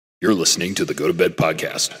You're listening to the Go to Bed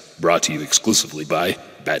podcast, brought to you exclusively by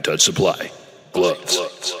Bad Touch Supply. Gloves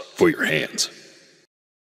for your hands.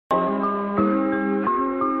 Go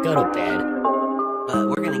to bed. But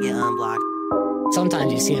we're gonna get unblocked.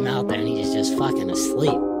 Sometimes you see him out there and he's just fucking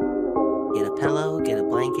asleep. Get a pillow, get a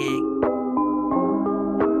blanket.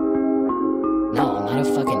 No, I'm not a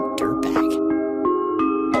fucking dirtbag.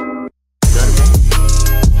 Go to bed.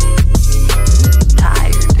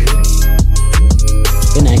 Tired, dude.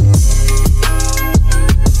 Good night.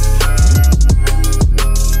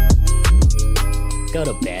 Go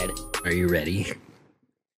to bed. Are you ready?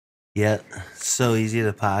 Yeah, so easy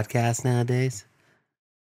to podcast nowadays.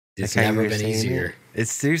 It's Like how you never were been saying easier. It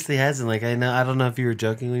seriously hasn't. Like I don't know if you were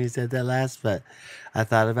joking when you said that last, but I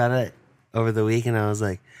thought about it over the week and I was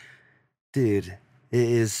like, dude, it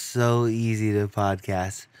is so easy to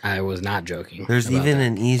podcast. I was not joking. There's about even that.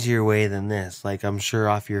 an easier way than this. Like I'm sure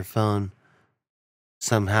off your phone,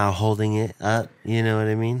 somehow holding it up. You know what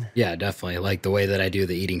I mean? Yeah, definitely. Like the way that I do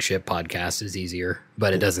the Eating Shit podcast is easier,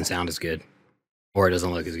 but it doesn't sound as good. Or it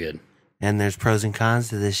doesn't look as good. And there's pros and cons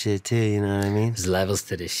to this shit too. You know what I mean? There's levels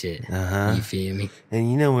to this shit. Uh-huh. You feel me?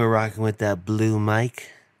 And you know we're rocking with that blue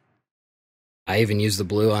mic. I even use the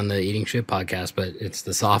Blue on the Eating Shit podcast, but it's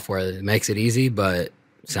the software that makes it easy, but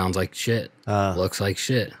sounds like shit. Looks like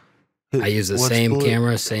shit. I use the What's same Blue?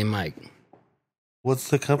 camera, same mic. What's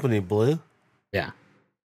the company? Blue? Yeah.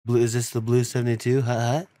 Blue? Is this the Blue 72?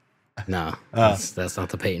 Hut? No, Oh. that's not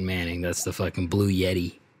the Peyton Manning. That's the fucking Blue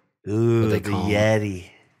Yeti. Ooh, What they the call 'em.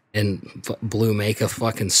 Yeti. And Blue make a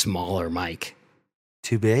fucking smaller mic.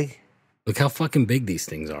 Too big? Look how fucking big these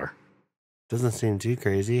things are. Doesn't seem too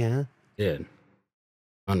crazy, huh? Dude.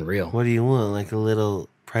 Unreal. What do you want? Like a little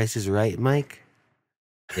Price is Right mic?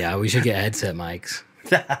 Yeah, we should get headset mics.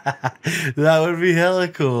 That would be hella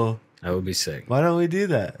cool. That would be sick. Why don't we do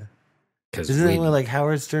that? Because Isn't that what like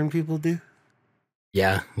Howard Stern people do?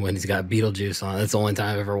 yeah, when he's got Beetlejuice on. That's the only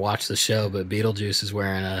time I've ever watched the show, but Beetlejuice is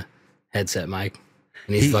wearing a headset mic.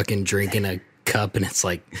 And he's fucking drinking a cup and it's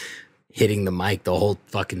like hitting the mic the whole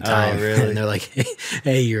fucking time. Oh, really? And they're like,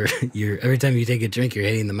 hey, you're every time you take a drink, you're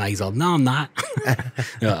hitting the mic. He's all, no, I'm not.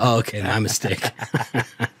 Oh, okay, my mistake.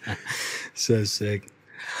 So sick.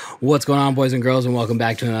 What's going on, boys and girls, and welcome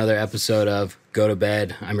back to another episode of Go to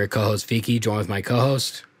Bed. I'm your co-host, Fiki, joined with my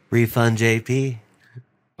co-host. Refund JP.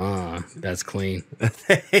 That's clean.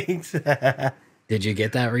 Thanks. Did you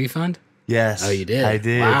get that refund? Yes. Oh, you did? I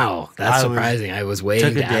did. Wow, that's I surprising. I was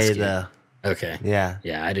waiting Took a to day ask you. though. Okay. Yeah.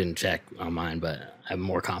 Yeah, I didn't check on mine, but I'm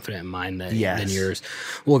more confident in mine than Yes. yours.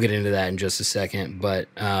 We'll get into that in just a second. But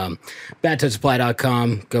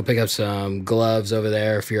badtouchsupply.com, go pick up some gloves over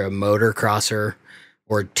there if you're a motocrosser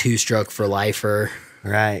or two-stroke for lifer,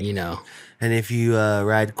 Right. you know. And if you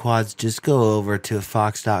ride quads, just go over to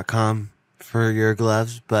fox.com for your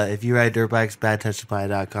gloves. But if you ride dirt bikes,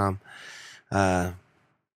 badtouchsupply.com.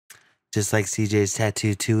 Just like CJ's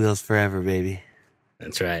tattoo, 2 wheels forever, baby.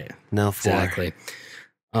 That's right. No 4. Exactly.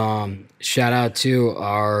 Shout out to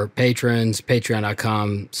our patrons,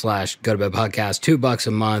 patreon.com/go-to-bed-podcast, $2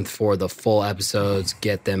 a month for the full episodes.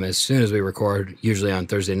 Get them as soon as we record, usually on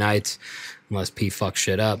Thursday nights, unless P fucks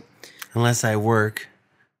shit up Unless I work.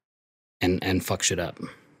 and fuck shit up.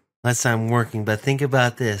 Unless I'm working. But think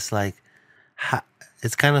about this. Like,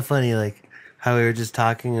 it's kind of funny, like, how we were just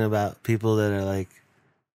talking about people that are like,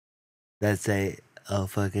 that say, oh,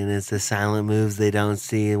 fucking, it's the silent moves they don't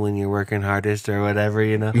see when you're working hardest or whatever,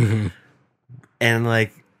 you know? And,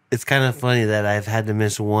 like, it's kind of funny that I've had to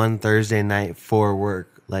miss one Thursday night for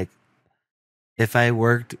work. Like, if I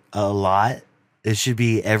worked a lot, it should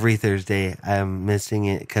be every Thursday I'm missing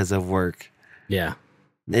it because of work. Yeah.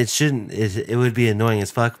 It shouldn't. It would be annoying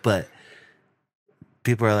as fuck, but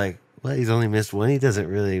people are like, well, he's only missed one. He doesn't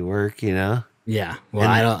really work, you know? Yeah. Well,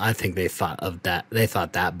 And- I think they thought of that. They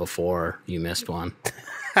thought that before you missed one.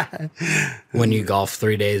 When you golf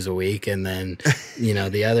 3 days a week and then, you know,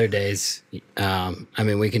 the other days, I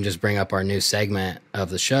mean, we can just bring up our new segment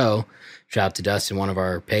of the show. Shout out to Dustin, one of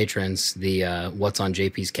our patrons, the what's on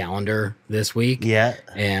JP's calendar this week. Yeah.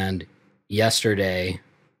 And yesterday,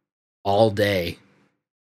 all day,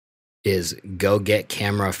 is go get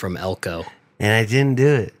camera from Elko. And I didn't do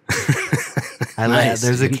it. Nice,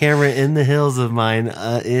 There's a dude. camera in the hills of mine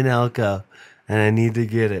in Elko, and I need to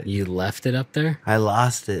get it. You left it up there? I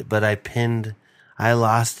lost it, but I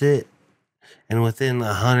lost it, and within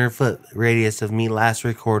 100-foot radius of me last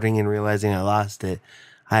recording and realizing I lost it,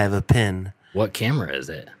 I have a pin. What camera is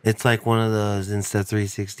it? It's like one of those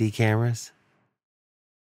Insta360 cameras.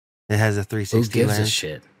 It has a Who 360 gives a lens.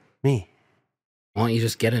 shit? Me. Why don't you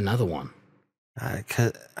just get another one? I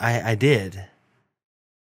did.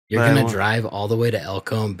 You're But I gonna won't- drive all the way to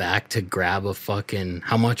Elko and back to grab a fucking.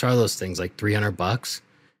 How much are those things? Like $300?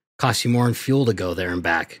 Costs you more in fuel to go there and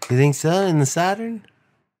back. You think so in the Saturn?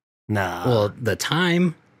 Nah. Well, the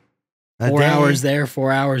time, A 4 day? hours there,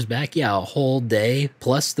 4 hours back. Yeah, a whole day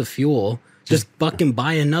plus the fuel. Just fucking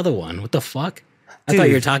buy another one. What the fuck? I thought Dude,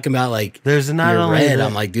 you were talking about like There's not your only red. the-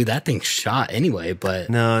 I'm like, dude, that thing's shot anyway. But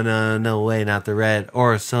No way, not the red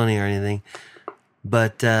or Sony or anything.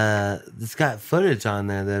 But it's got footage on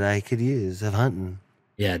there that I could use of hunting.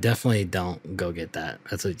 yeah, definitely don't go get that.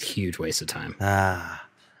 That's a huge waste of time. Ah,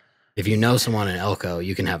 If you know someone in Elko,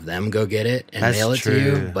 you can have them go get it and That's mail it to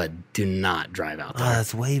you, true. but do not drive out oh, there.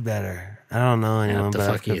 that's way better. I don't know anyone, the but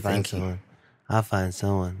I fuck are you could find thinking? someone. I'll find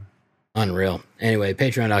someone. Unreal. Anyway,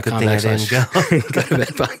 Good patreon.com thing I didn't go. go to bed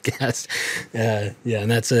podcast. Yeah,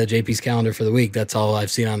 and that's JP's calendar for the week. That's all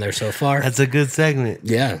I've seen on there so far. That's a good segment.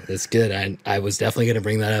 Yeah, it's good. I was definitely going to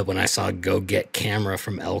bring that up when I saw Go Get Camera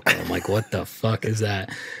from Elko. I'm like, what the fuck is that?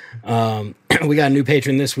 We got a new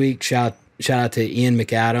patron this week. Shout out to Ian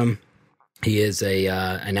McAdam. He is a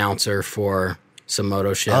announcer for some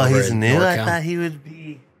moto shit. Oh, over he's in new? I NorCal. thought he would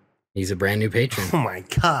be. He's a brand new patron. Oh my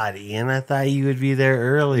God, Ian. I thought you would be there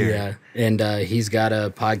earlier. Yeah, and he's got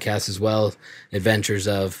a podcast as well, Adventures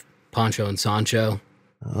of Pancho and Sancho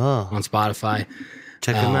Oh, on Spotify.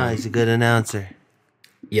 check him out. He's a good announcer.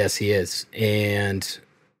 Yes, he is. And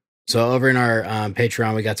so over in our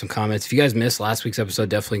Patreon, we got some comments. If you guys missed last week's episode,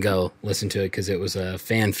 definitely go listen to it because it was a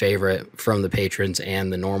fan favorite from the patrons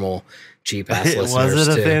and the normal cheap ass listeners Was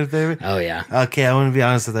it a too. fan favorite? Oh yeah, Okay, I want to be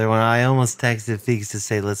honest with everyone. I almost texted Feeks to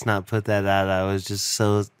say, let's not put that out.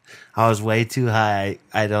 I was way too high.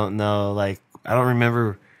 I don't know. Like, I don't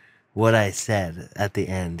remember what I said at the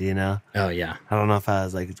end, you know? oh yeah. I don't know if I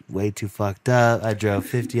was like way too fucked up. I drove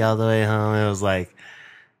 50 all the way home. It was like,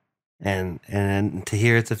 and to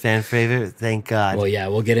hear it's a fan favorite, thank God. Well, yeah,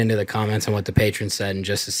 we'll get into the comments on what the patrons said in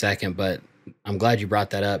just a second, but I'm glad you brought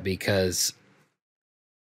that up because,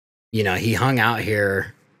 you know, he hung out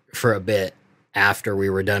here for a bit after we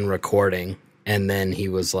were done recording, and then he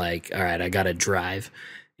was like, all right, I gotta drive.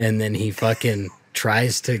 And then he fucking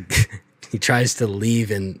tries to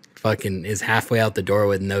leave and fucking is halfway out the door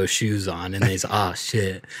with no shoes on, and he's, oh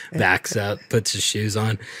shit, backs up, puts his shoes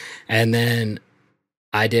on. And then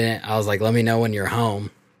I was like, let me know when you're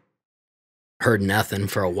home. Heard nothing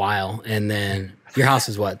for a while. And then your house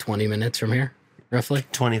is what, 20 minutes from here, roughly?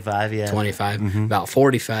 25, yeah. 25. About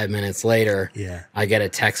 45 minutes later, Yeah. I get a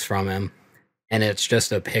text from him, and it's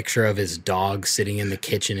just a picture of his dog sitting in the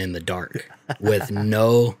kitchen in the dark with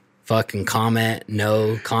no fucking comment,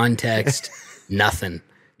 no context, nothing.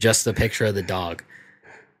 Just the picture of the dog.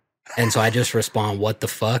 And so I just respond, what the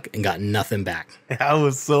fuck? And got nothing back. I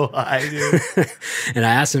was so high, dude. And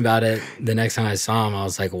I asked him about it the next time I saw him. I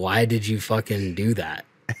was like, why did you fucking do that?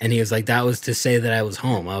 And he was like, that was to say that I was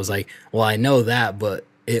home. I was like, well, I know that, but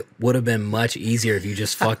it would have been much easier if you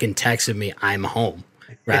just fucking texted me, I'm home,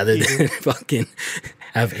 rather than fucking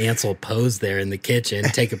have Ansel pose there in the kitchen,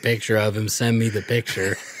 take a picture of him, send me the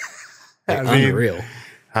picture. Like, unreal.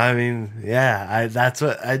 I mean, yeah, that's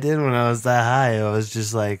what I did when I was that high. I was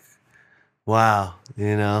just like, wow,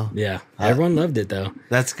 you know? Yeah. Everyone loved it, though.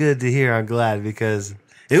 That's good to hear. I'm glad because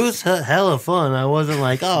it was hella fun. I wasn't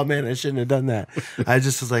like, oh man, I shouldn't have done that. I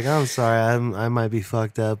just was like, I'm sorry, I might be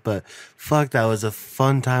fucked up, but fuck, that was a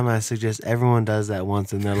fun time. I suggest everyone does that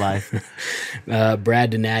once in their life.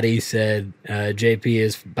 Brad Donati said, JP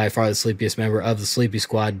is by far the sleepiest member of the Sleepy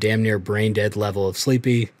Squad, damn near brain dead level of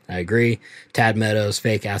sleepy. I agree. Tad Meadows,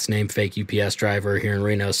 fake ass name, fake UPS driver here in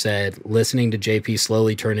Reno, said, listening to JP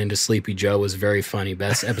slowly turn into Sleepy Joe was very funny.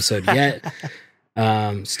 Best episode yet.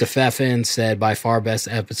 Stefan said, by far best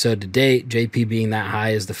episode to date. JP being that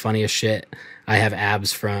high is the funniest shit. I have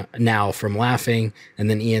abs from laughing. And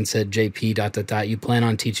then Ian said, JP ... You plan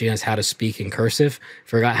on teaching us how to speak in cursive?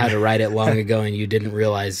 Forgot how to write it long ago, and you didn't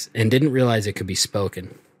realize it could be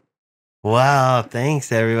spoken. Wow,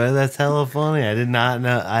 thanks everybody. That's hella funny. I did not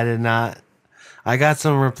know. I got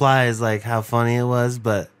some replies like how funny it was,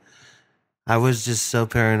 but I was just so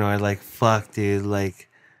paranoid. Like, fuck, dude. Like,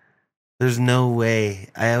 there's no way.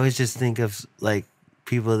 I always just think of like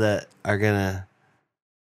people that are gonna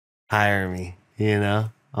hire me, you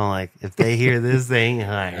know? I'm like, if they hear this, they ain't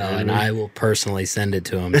hiring And me. I will personally send it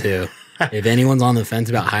to him too. If anyone's on the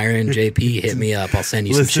fence about hiring JP, hit me up. I'll send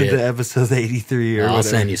you some Listen shit. to episode 83 or I'll whatever.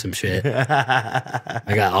 send you some shit. I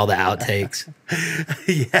got all the outtakes.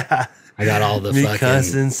 Yeah. I got all the Me fucking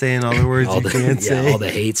cussing, saying all the words all you the, can't say. all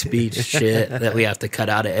the hate speech shit that we have to cut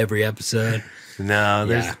out of every episode. No,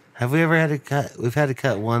 there's. Yeah. Have we ever had to cut? We've had to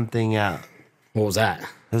cut one thing out. What was that?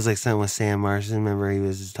 It was like something with Sam Marston. Remember, he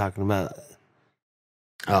was just talking about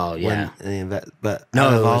Oh yeah. But No,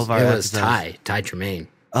 out it of all was, of our it was episodes- Ty Tremaine.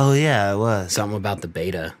 Oh yeah, it was. Something about the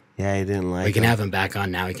beta. Yeah, he didn't like. We can him. have him back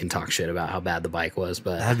on now. He can talk shit about how bad the bike was.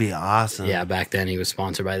 But That'd be awesome. yeah, back then he was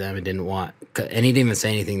sponsored by them and didn't want, and he didn't even say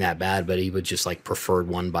anything that bad, but he would just like preferred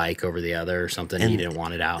one bike over the other or something. He And- didn't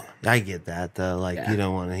want it out. I get that though. Like Yeah. you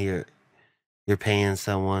don't want to hear. You're paying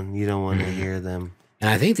someone. You don't want to hear them. And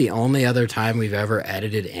I think the only other time we've ever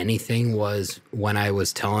edited anything was when I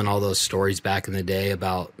was telling all those stories back in the day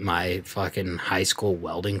about my fucking high school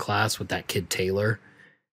welding class with that kid Taylor.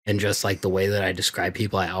 And just like the way that I describe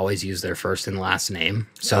people, I always use their first and last name.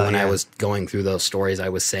 So Oh, when I yeah. was going through those stories, I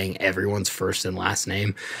was saying everyone's first and last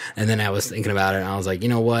name. And then I was thinking about it and I was like, you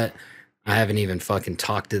know what? I haven't even fucking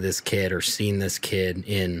talked to this kid or seen this kid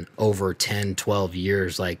in over 10, 12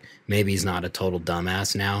 years. Like maybe he's not a total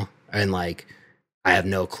dumbass now. And like, I have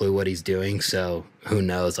no clue what he's doing. So who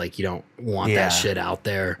knows? Like you don't want Yeah. that shit out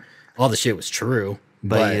there. All the shit was true.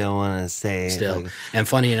 But you don't want to say Still. like, And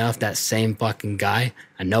funny enough, that same fucking guy,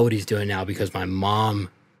 I know what he's doing now because my mom,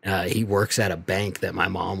 he works at a bank that my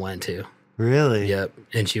mom went to. really. Yep.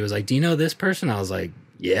 And she was like, do you know this person? I was like,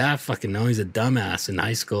 yeah, I fucking know. He's a dumbass in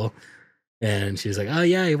high school. And she was like, oh,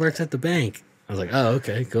 yeah, he works at the bank. I was like, oh,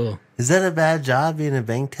 okay, cool. Is that a bad job being a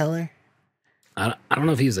bank teller? I don't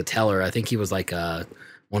know if he was a teller. I think he was like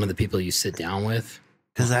one of the people you sit down with.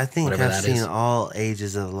 Because I think Whatever I've that seen is. all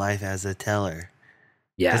ages of life as a teller.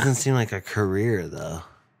 Yeah. Doesn't seem like a career though.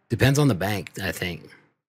 Depends on the bank, I think.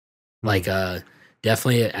 Like,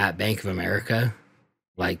 definitely at Bank of America,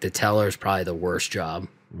 like the teller is probably the worst job.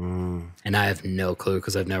 Mm. And I have no clue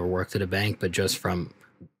because I've never worked at a bank, but just from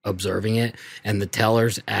observing it, and the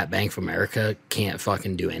tellers at Bank of America can't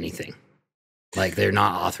fucking do anything. Like they're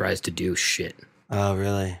not authorized to do shit. Oh,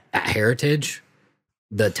 really? At Heritage,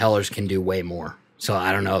 the tellers can do way more. So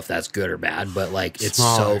I don't know if that's good or bad, but like it's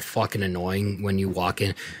Smaller. so fucking annoying when you walk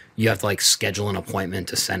in. You have to like schedule an appointment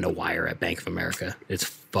to send a wire at Bank of America. It's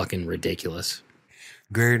fucking ridiculous.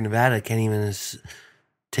 Greater Nevada can't even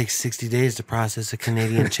take 60 days to process a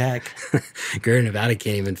Canadian check. Greater Nevada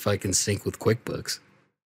can't even fucking sync with QuickBooks.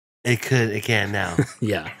 It can now,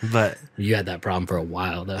 Yeah, but you had that problem for a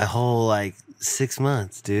while though. a whole like 6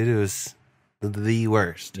 months, dude. It was the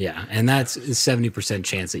worst. Yeah, and that's 70%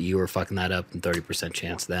 chance that you were fucking that up and 30%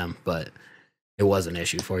 chance them, but it was an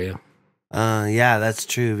issue for you. Yeah, that's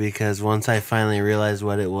true because once I finally realized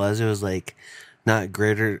what it was like not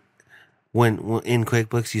greater. When in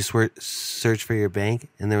QuickBooks you search for your bank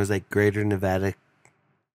and there was like Greater Nevada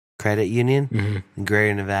Credit Union Mm-hmm. and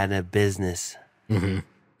Greater Nevada Business. Mm-hmm.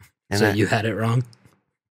 And So I- you had it wrong?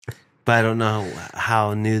 But I don't know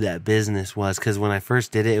how new that business was because when I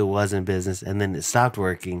first did it, it wasn't business, and then it stopped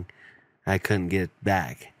working. I couldn't get it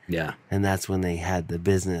back, Yeah. and that's when they had the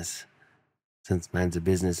business. Since mine's a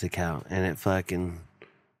business account, and it fucking,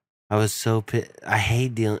 I was so pissed. I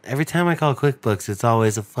hate dealing. Every time I call QuickBooks, it's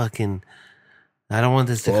always a fucking. I don't want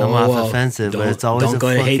this to come Whoa, off whoa. offensive, but Don't- it's always don't a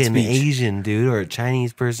go to hate fucking speech. Asian dude or a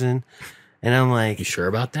Chinese person, and I'm like You sure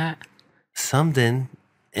about that? something,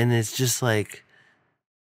 and it's just like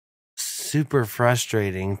super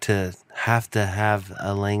frustrating to have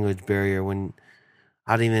a language barrier when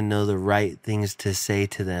I don't even know the right things to say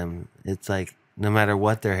to them. It's like no matter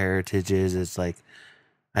what their heritage is, it's like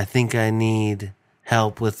I think I need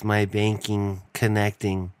help with my banking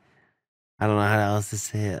connecting. I don't know how else to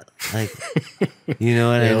say it. Like, you know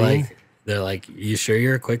what I mean? They're like, you sure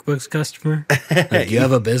you're a QuickBooks customer? Like, you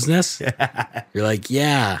have a business? You're like,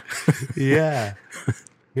 yeah. Yeah.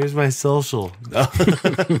 Here's my social.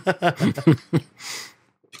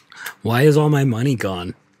 Why is all my money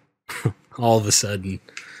gone? All of a sudden.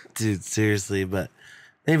 Dude, seriously, but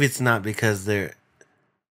maybe it's not because they're.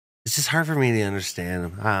 It's just hard for me to understand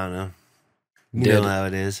them. I don't know. You Dude. know how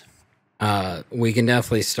it is. We can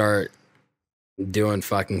definitely start doing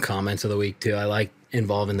fucking comments of the week too. I like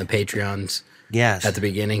involving the Patreons Yes. at the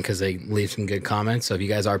beginning because they leave some good comments. So if you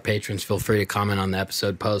guys are patrons, feel free to comment on the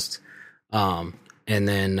episode post. And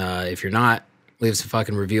then if you're not, leave us a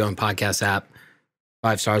fucking review on podcast app.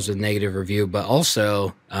 5 stars with negative review. But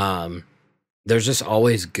also, there's just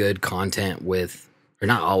always good content with, or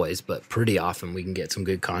not always, but pretty often we can get some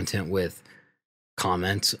good content with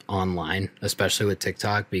comments online, especially with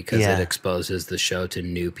TikTok, because Yeah. it exposes the show to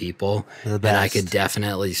new people. The And I best. could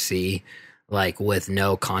definitely see, like, with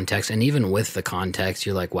no context, and even with the context,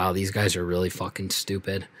 you're like, wow, these guys are really fucking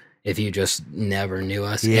stupid. If you just never knew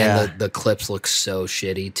us. Yeah. And the clips look so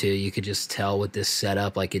shitty, too. You could just tell with this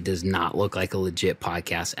setup, like, it does not look like a legit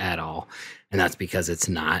podcast at all. And that's because it's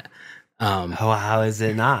not. How is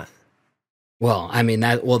it not? Well, I mean,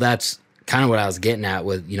 that's kind of what I was getting at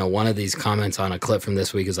with, one of these comments on a clip from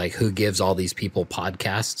this week is like, who gives all these people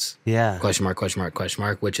podcasts? Yeah. Question mark, question mark, question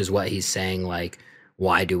mark, which is what he's saying. Like,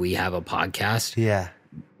 why do we have a podcast? Yeah.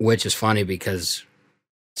 Which is funny because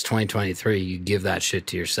it's 2023. You give that shit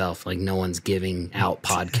to yourself. Like, no one's giving out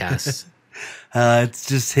podcasts. It's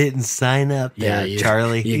just hitting sign up there,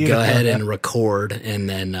 Charlie. You go ahead and record and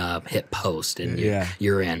then hit post and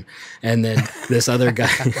you're in. And then this other guy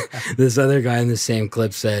in the same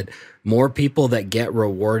clip said, more people that get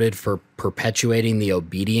rewarded for perpetuating the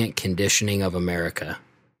obedient conditioning of America.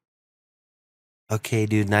 Okay,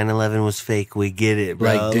 dude, 9/11 was fake. We get it,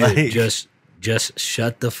 bro. Like, dude, just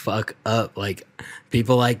shut the fuck up. Like,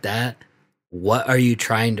 people like that, what are you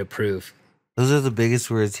trying to prove? Those are the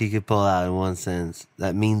biggest words he could pull out in one sentence.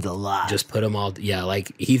 That means a lot. Just put them all. Yeah,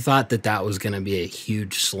 like he thought that was going to be a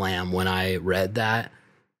huge slam when I read that.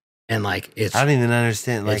 And like, I don't even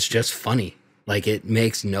understand. Like, it's just funny. Like, it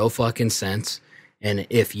makes no fucking sense. And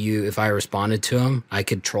if I responded to him, I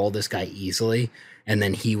could troll this guy easily. And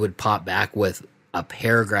then he would pop back with a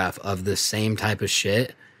paragraph of the same type of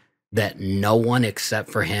shit that no one except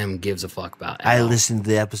for him gives a fuck about. I listened to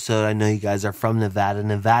the episode. I know you guys are from Nevada.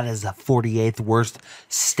 Nevada is the 48th worst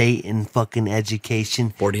state in fucking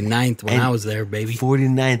education. 49th when I was there, baby.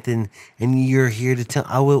 49th, and you're here to tell.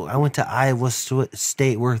 I went to Iowa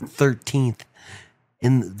State. We're 13th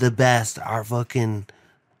in the best. Our fucking,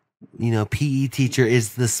 PE teacher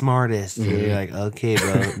is the smartest. Mm-hmm. You're like, okay,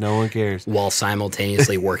 bro, no one cares. While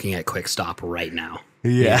simultaneously working at Quick Stop right now.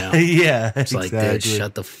 Yeah, yeah. It's exactly. Like, dude,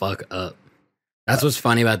 shut the fuck up. That's what's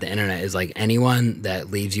funny about the internet is like anyone that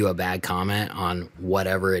leaves you a bad comment on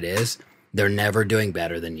whatever it is, they're never doing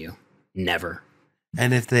better than you. Never.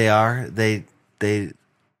 And if they are, they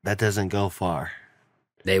that doesn't go far.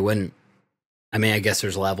 They wouldn't. I mean, I guess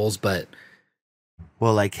there's levels, but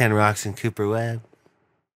like Ken Rocks and Cooper Webb.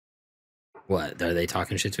 What? Are they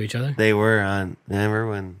talking shit to each other? They were on. Remember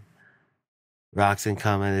when Roxon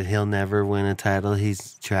commented he'll never win a title,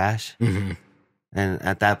 he's trash. Mm-hmm. And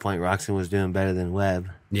at that point, Roxon was doing better than Webb.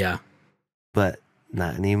 Yeah. But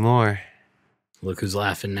not anymore. Look who's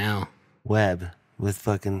laughing now. Webb with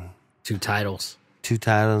fucking 2 titles. 2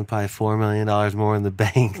 titles and probably $4 million more in the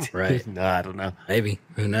bank. Right. No, I don't know. Maybe.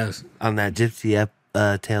 Who knows? On that Gypsy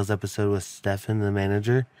Tales episode with Stefan, the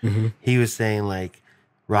manager, he was saying like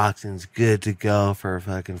Roxon's good to go for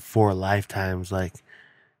fucking 4 lifetimes. Like,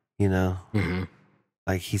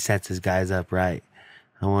 like he sets his guys up right.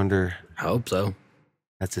 I wonder. I hope so.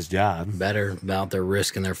 That's his job. Better about their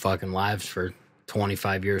risking their fucking lives for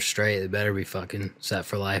 25 years straight. They better be fucking set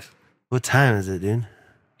for life. What time is it, dude?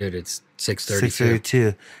 Dude, it's 6:32.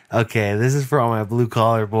 6:32. Okay, this is for all my blue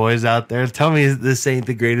collar boys out there. Tell me this ain't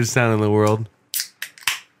the greatest sound in the world.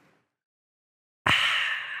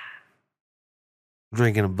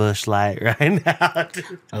 Drinking a Busch Light right now.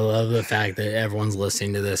 Dude. I love the fact that everyone's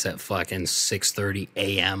listening to this at fucking 6:30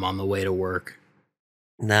 a.m. on the way to work.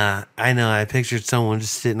 Nah, I know. I pictured someone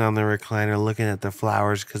just sitting on the recliner looking at the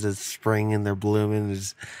flowers because it's spring and they're blooming,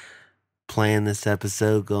 just playing this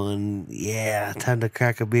episode going, yeah, time to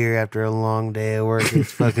crack a beer after a long day of work.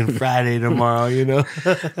 It's fucking Friday tomorrow,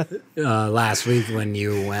 Last week when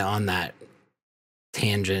you went on that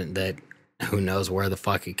tangent that who knows where the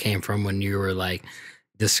fuck it came from when you were like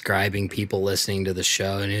describing people listening to the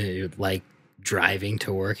show and you're like driving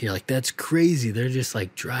to work. You're like, that's crazy. They're just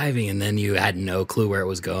like driving. And then you had no clue where it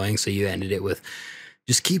was going. So you ended it with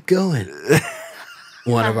just keep going.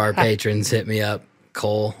 One of our patrons hit me up,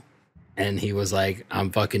 Cole, and he was like,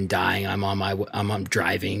 I'm fucking dying. I'm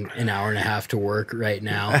driving an hour and a half to work right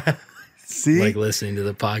now. See? Like listening to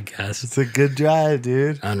the podcast. It's a good drive,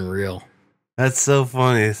 dude. Unreal. That's so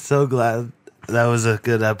funny. So glad that was a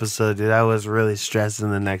good episode, dude. I was really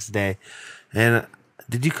stressing the next day. And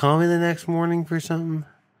did you call me the next morning for something?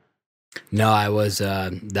 No, I was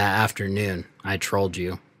that afternoon. I trolled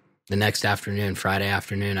you. The next afternoon, Friday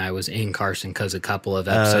afternoon, I was in Carson because a couple of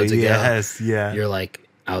episodes ago. Yes, yeah. You're like,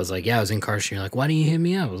 I was like, yeah, I was in Carson. You're like, why didn't you hit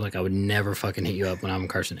me up? I was like, I would never fucking hit you up when I'm in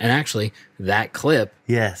Carson. And actually, that clip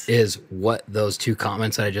is what those 2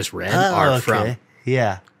 comments that I just read are from.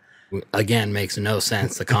 Yeah. Again, makes no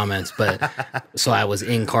sense, the comments. But so I was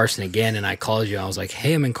in Carson again and I called you. I was like,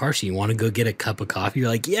 hey, I'm in Carson. You want to go get a cup of coffee? You're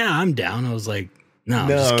like, yeah, I'm down. I was like, no, I'm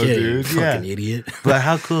just kidding. Dude, you fucking idiot. But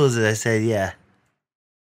how cool is it? I said, yeah.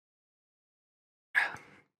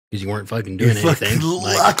 Because you weren't fucking doing anything.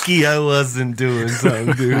 Lucky I wasn't doing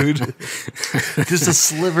something, dude. Just a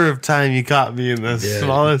sliver of time you caught me in the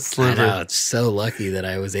smallest sliver. I know, it's so lucky that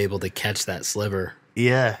I was able to catch that sliver.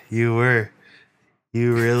 Yeah, you were.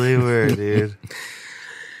 You really were, dude.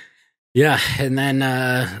 Yeah, and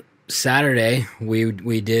then Saturday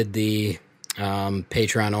we did the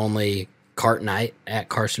Patreon only kart night at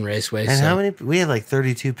Carson Raceway. And how many? We had like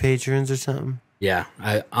 32 patrons or something. Yeah,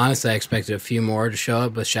 I honestly expected a few more to show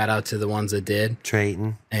up, but shout out to the ones that did.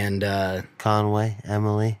 Trayton, And Conway,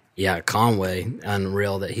 Emily. yeah, Conway,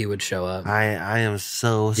 unreal that he would show up. I am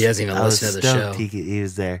so. He hasn't even I was listened to the stoked show. He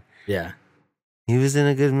was there. Yeah, He was in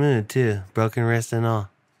a good mood too. Broken wrist and all.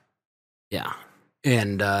 yeah,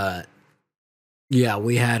 and yeah,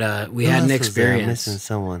 we had an Who else was there? I'm experience. missing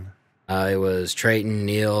someone. It was Trayton,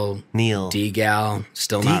 Neil, Neil. D-Gal,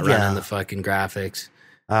 still not D-Gal. running the fucking graphics.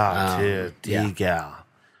 Oh, dude. yeah. D-Gal.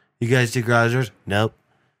 You guys do garage doors? Nope.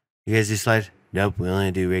 You guys do slide? Nope. We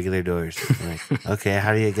only do regular doors. I'm like, okay,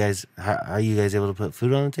 how are you guys able to put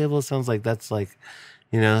food on the table? It sounds like that's like,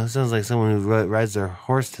 it sounds like someone who rides their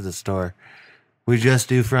horse to the store. We just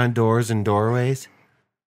do front doors and doorways.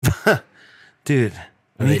 Dude,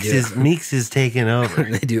 They Meeks is taking over.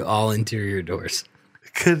 They do all interior doors.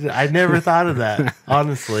 I never thought of that,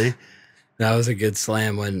 honestly. That was a good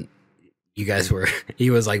slam when you guys were, he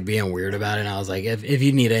was like being weird about it. And I was like, if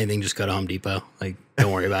you need anything, just go to Home Depot. Like,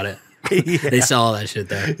 don't worry about it. Yeah. They sell all that shit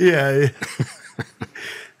there. Yeah.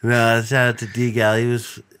 No, shout out to D-Gal. It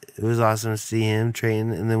was awesome to see him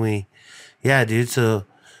train. And then dude, so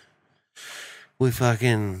we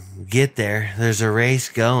fucking get there. There's a race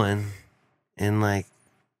going. And like,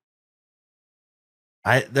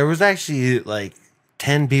 there was actually like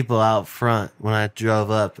 10 people out front when I drove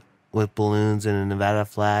up with balloons and a Nevada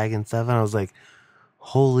flag and stuff. And I was like,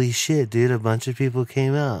 holy shit, dude, a bunch of people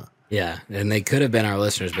came out. Yeah. And they could have been our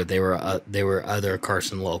listeners, but they were other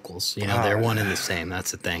Carson locals. They're one and the same.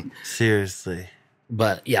 That's the thing. Seriously.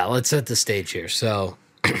 But yeah, let's set the stage here. So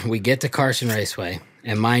we get to Carson Raceway.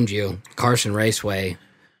 And mind you, Carson Raceway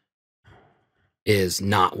is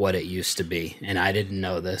not what it used to be. And I didn't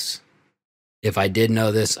know this. If I did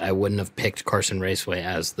know this, I wouldn't have picked Carson Raceway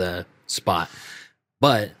as the spot.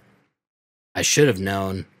 But I should have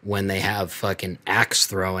known when they have fucking axe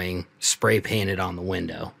throwing spray painted on the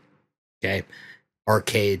window. Okay?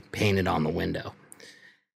 Arcade painted on the window.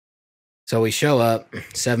 So we show up,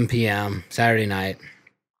 7 p.m., Saturday night.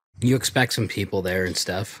 You expect some people there and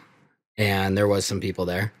stuff. And there was some people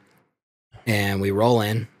there. And we roll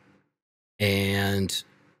in. And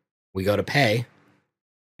we go to pay.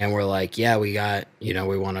 And we're like, yeah, we got,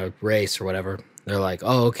 we want to race or whatever. They're like,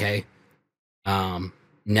 oh, okay.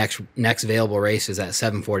 Next available race is at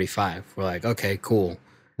 7:45. We're like, okay, cool.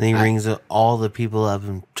 Then he rings all the people up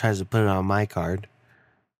and tries to put it on my card.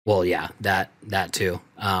 Well, yeah, that too.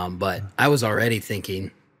 But I was already thinking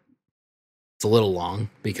it's a little long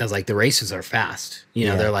because like the races are fast.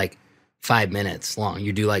 They're like 5 minutes long.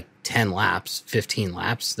 You do like 10 laps, 15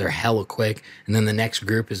 laps. They're hella quick. And then the next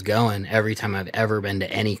group is going. Every time I've ever been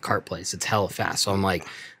to any kart place, it's hella fast. So I'm like,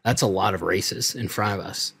 that's a lot of races in front of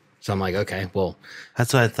us. So I'm like, okay, well,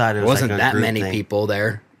 that's what I thought. It wasn't like that many people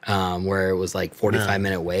there where it was like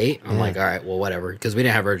 45-minute wait. I'm like, all right, well, whatever. Because we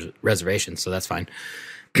didn't have reservations, so that's fine.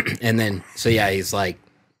 And then, so yeah, he's like,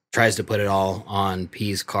 tries to put it all on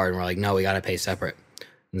P's card. And we're like, no, we got to pay separate. And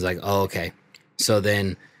he's like, oh, okay. So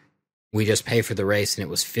then we just pay for the race and it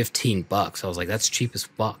was $15. I was like, that's cheap as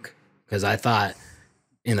fuck. Because I thought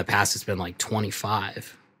in the past it's been like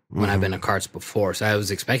 25 when I've been to karts before. So I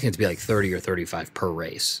was expecting it to be like 30 or 35 per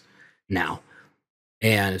race now.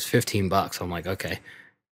 And it's $15. I'm like, okay.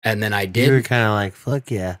 And then I did. You were kind of like,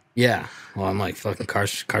 fuck yeah. Yeah. Well, I'm like, fucking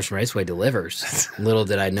Carson Raceway delivers. Little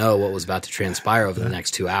did I know what was about to transpire over the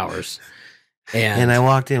next 2 hours. And I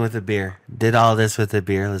walked in with a beer. Did all this with a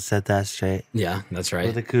beer. Let's set that straight. Yeah, that's right.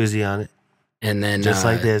 With a koozie on it. And then just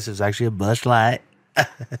like this. It's actually a Busch Light.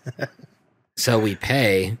 So we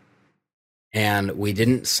pay, and we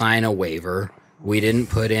didn't sign a waiver. We didn't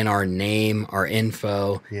put in our name, our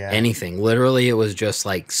info, anything. Literally, it was just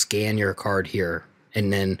like, scan your card here.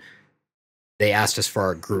 And then they asked us for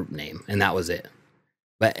our group name, and that was it.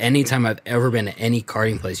 But anytime I've ever been to any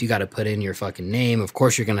karting place, you got to put in your fucking name. Of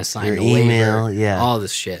course, you're going to sign your the email, waiver, all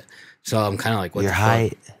this shit. So I'm kind of like, what your the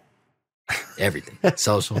height, fuck? Everything,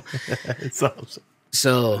 social. Social.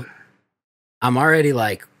 So I'm already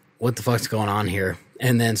like, what the fuck's going on here?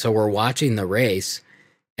 And then so we're watching the race,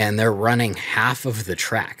 and they're running half of the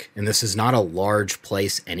track. And this is not a large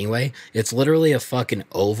place anyway. It's literally a fucking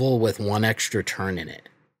oval with one extra turn in it.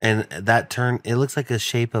 And that turn, it looks like the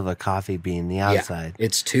shape of a coffee bean, the outside. Yeah,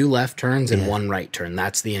 it's 2 left turns and 1 right turn.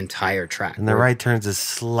 That's the entire track. And the right turn's a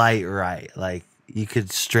slight right. Like, you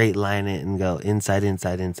could straight line it and go inside,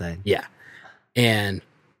 inside, inside. Yeah. And,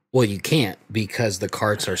 well, you can't because the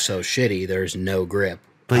karts are so shitty. There's no grip.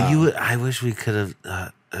 But I wish we could have,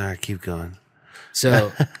 all right, keep going.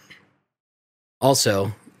 So,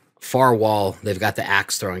 also, far wall, they've got the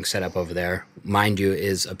axe throwing set up over there. Mind you,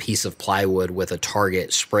 is a piece of plywood with a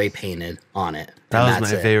target spray painted on it. That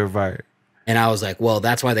was my favorite part. And I was like, well,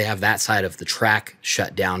 that's why they have that side of the track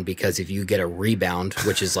shut down, because if you get a rebound,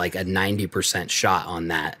 which is like a 90% shot on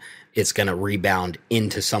that, it's going to rebound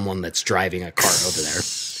into someone that's driving a cart over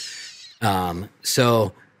there.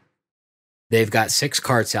 So they've got 6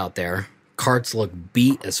 carts out there. Carts look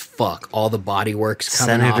beat as fuck. All the body work's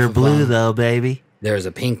coming off Senator of Blue, them. though, baby. There's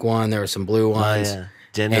a pink one. There were some blue ones. Oh, yeah.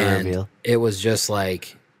 Gender And reveal. it was just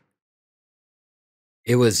like,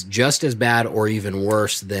 it was just as bad or even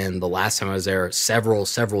worse than the last time I was there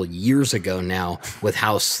several years ago now, with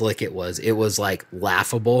how slick it was. It was like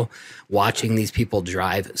laughable watching these people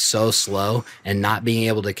drive so slow and not being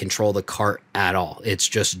able to control the cart at all. It's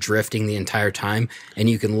just drifting the entire time. And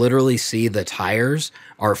you can literally see the tires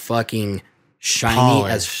are fucking shiny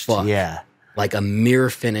as Polished, fuck. yeah. Like a mirror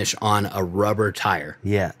finish on a rubber tire.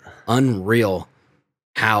 Yeah. Unreal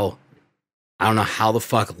how, I don't know how the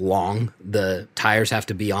fuck long the tires have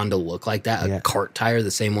to be on to look like that. Yeah. A cart tire,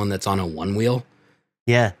 the same one that's on a one wheel,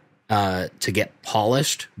 Yeah. to get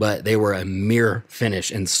polished, but they were a mirror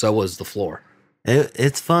finish, and so was the floor.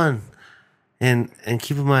 It's fun. And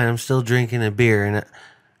keep in mind, I'm still drinking a beer. And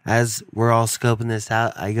as we're all scoping this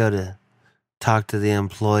out, I go to talk to the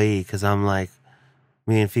employee because I'm like,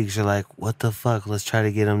 me and Feeks are like, what the fuck? Let's try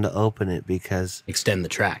to get them to open it because, Extend the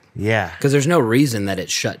track. yeah. Because there's no reason that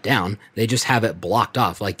it's shut down. They just have it blocked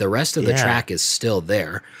off. Like the rest of the Yeah. track is still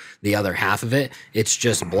there. The other half of it, it's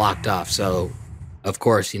just blocked off. So, of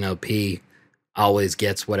course, P always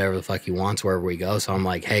gets whatever the fuck he wants wherever we go. So I'm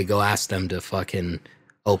like, hey, go ask them to fucking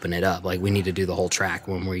open it up. Like we need to do the whole track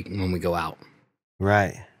when we go out.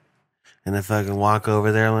 Right. And I fucking walk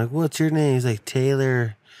over there. I'm like, what's your name? He's like,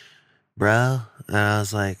 Taylor, bro. And I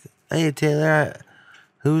was like, hey, Taylor,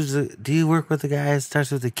 do you work with the guy that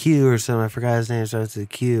starts with a Q or something? I forgot his name, starts with a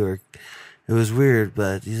Q. Or it was weird,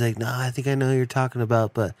 but he's like, no, I think I know who you're talking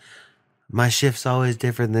about, but my shift's always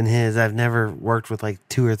different than his. I've never worked with like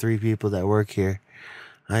 2 or 3 people that work here.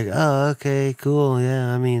 Like, oh, okay, cool.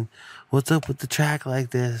 Yeah, I mean, what's up with the track like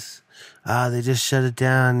this? They just shut it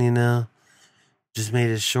down, just made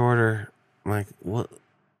it shorter. I'm like, what?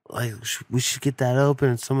 Like, we should get that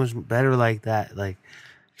open. It's so much better like that. Like,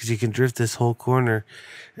 because you can drift this whole corner.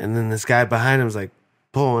 And then this guy behind him is like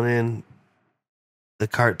pulling in the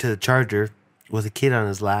cart to the charger with a kid on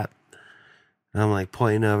his lap. And I'm like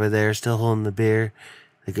pointing over there, still holding the beer.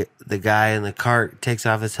 The guy in the cart takes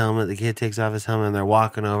off his helmet. The kid takes off his helmet, and they're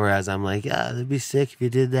walking over as I'm like, yeah, that'd be sick if you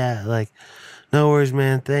did that. Like, no worries,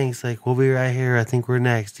 man. Thanks. Like, we'll be right here. I think we're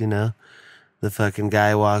next, The fucking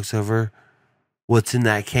guy walks over. What's in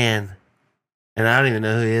that can? And I don't even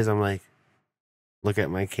know who he is. I'm like, look at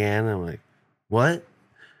my can. I'm like, what?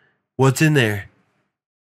 What's in there?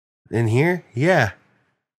 In here? Yeah.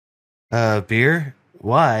 Beer?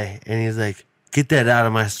 Why? And he's like, get that out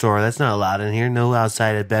of my store. That's not allowed in here. No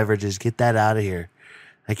outside beverages. Get that out of here.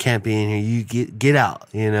 I can't be in here. You get out,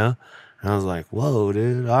 And I was like, whoa,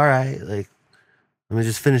 dude. All right. Like, let me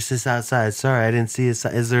just finish this outside. Sorry, I didn't see a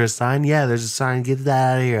sign. Is there a sign? Yeah, there's a sign. Get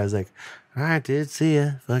that out of here. I was like, all right, dude. See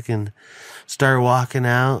ya. Fucking start walking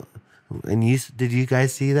out. And did you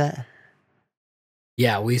guys see that?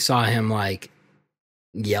 Yeah, we saw him like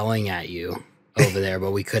yelling at you over there,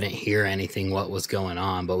 but we couldn't hear anything what was going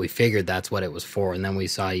on, but we figured that's what it was for. And then we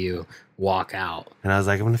saw you walk out. And I was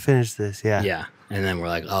like, I'm going to finish this. Yeah. Yeah. And then we're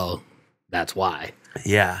like, oh, that's why.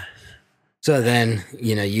 Yeah. So then,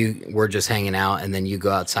 we're just hanging out, and then you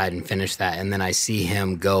go outside and finish that. And then I see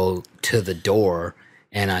him go to the door,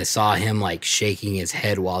 and I saw him like shaking his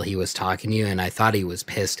head while he was talking to you. And I thought he was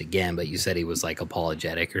pissed again, but you said he was like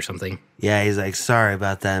apologetic or something. Yeah. He's like, sorry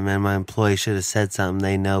about that, man. My employee should have said something.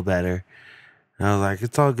 They know better. And I was like,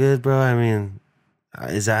 it's all good, bro. I mean,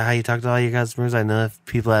 is that how you talk to all your customers? I know if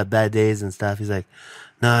people have bad days and stuff. He's like,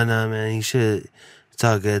 no, man, it's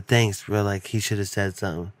all good. Thanks, bro. Like, he should have said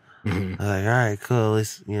something. Mm-hmm. I was like, all right, cool. At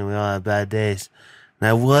least, we all have bad days. And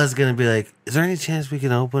I was going to be like, is there any chance we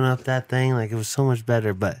can open up that thing? Like, it was so much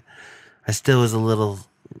better, but I still was a little,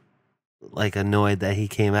 like, annoyed that he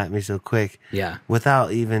came at me so quick. Yeah.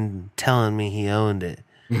 Without even telling me he owned it.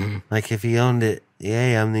 Mm-hmm. Like, if he owned it,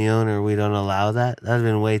 yeah, I'm the owner, we don't allow that. That'd have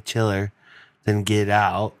been way chiller than get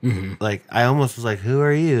out. Mm-hmm. Like, I almost was like, who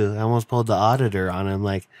are you? I almost pulled the auditor on him.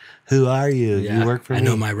 Like, who are you? Yeah. You work for me? I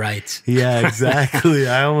know my rights. Yeah, exactly.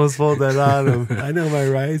 I almost pulled that on him. I know my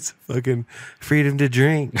rights. Fucking freedom to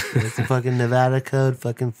drink. That's the fucking Nevada code.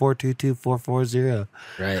 Fucking 422440.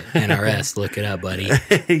 Right. NRS. Look it up, buddy.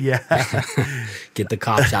 Yeah. Get the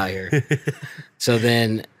cops out here. So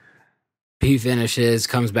then He finishes,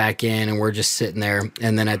 comes back in, and we're just sitting there.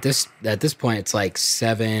 And then at this point, it's like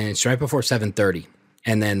it's right before 7:30.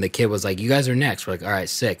 And then the kid was like, "You guys are next." We're like, "All right,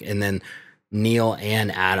 sick." And then Neil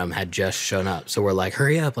and Adam had just shown up, so we're like,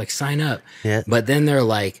 "Hurry up, like sign up." Yeah. But then they're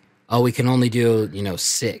like, "Oh, we can only do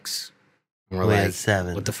 6." And we're We had like,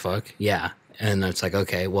 7. "What the fuck?" Yeah. And it's like,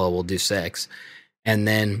 "Okay, well, we'll do 6." And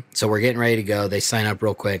then so we're getting ready to go. They sign up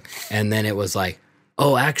real quick, and then it was like,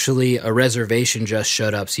 "Oh, actually, a reservation just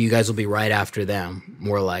showed up, so you guys will be right after them."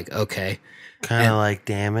 We're like, "Okay." Kind of like,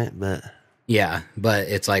 damn it, but Yeah, but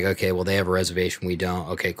it's like, okay, well, they have a reservation. We don't.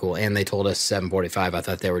 Okay, cool. And they told us 7:45. I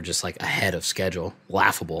thought they were just like ahead of schedule.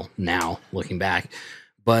 Laughable now, looking back.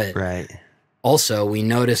 But right. also, we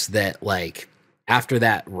noticed that like after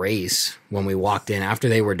that race, when we walked in, after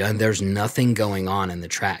they were done, there's nothing going on in the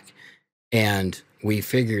track. And we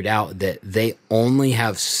figured out that they only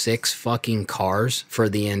have 6 fucking cars for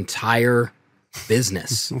the entire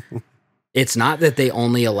business. It's not that they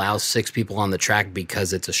only allow 6 people on the track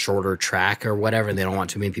because it's a shorter track or whatever, and they don't want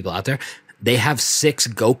too many people out there. They have 6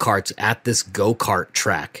 go-karts at this go-kart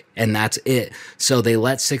track, and that's it. So they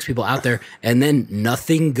let 6 people out there, and then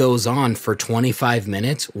nothing goes on for 25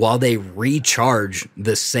 minutes while they recharge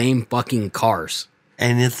the same fucking cars.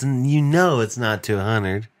 And it's it's not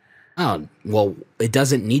 200. Oh, well, it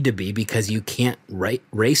doesn't need to be because you can't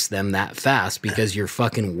race them that fast because your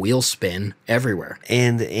fucking wheel spin everywhere.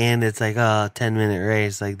 And it's like, 10-minute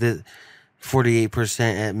race. Like this 48%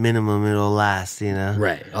 at minimum it'll last,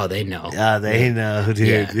 Right. Oh, they know. They know,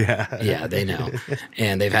 dude. Yeah. Yeah, they know.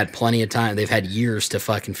 And they've had plenty of time. They've had years to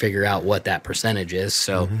fucking figure out what that percentage is.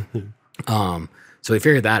 So, so we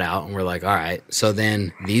figured that out and we're like, all right. So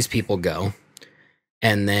then these people go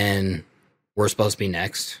and then we're supposed to be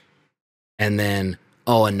next. And then,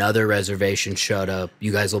 another reservation showed up.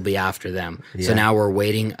 You guys will be after them. Yeah. So now we're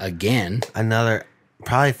waiting again. Another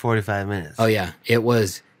probably 45 minutes. Oh yeah, it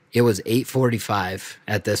was 8:45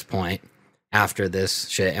 at this point after this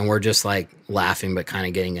shit, and we're just like laughing but kind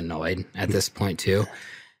of getting annoyed at this point too.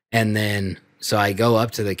 And then so I go up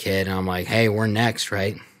to the kid and I'm like, "Hey, we're next,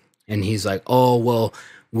 right?" And he's like, "Oh, well,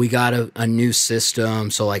 we got a new system,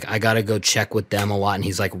 so like I got to go check with them a lot." And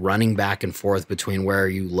he's like running back and forth between where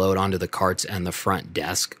you load onto the carts and the front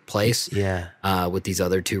desk place. Yeah. With these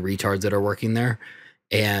other 2 retards that are working there.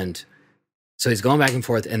 And so he's going back and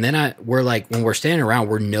forth. And then we're like, when we're standing around,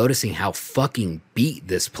 we're noticing how fucking beat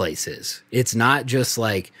this place is. It's not just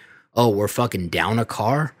like, oh, we're fucking down a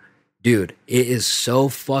car. Dude, it is so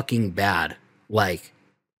fucking bad. Like,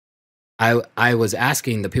 I was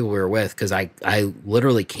asking the people we were with because I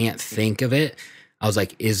literally can't think of it. I was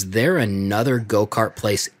like, is there another go-kart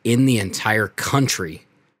place in the entire country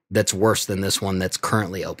that's worse than this one that's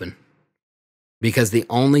currently open? Because the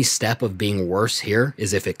only step of being worse here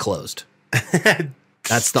is if it closed.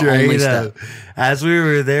 That's the only step. As we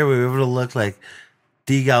were there, we were able to look like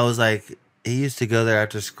D-Guy was like, he used to go there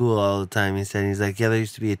after school all the time. He said, he's like, yeah, there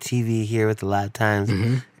used to be a TV here with the lap times.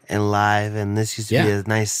 And live, and this used to be a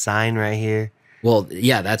nice sign right here. Well,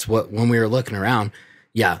 yeah, that's what, when we were looking around,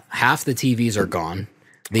 half the TVs are gone.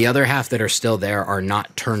 The other half that are still there are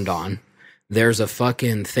not turned on. There's a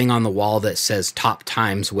fucking thing on the wall that says top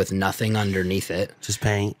times with nothing underneath it. Just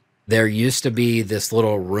paint. There used to be this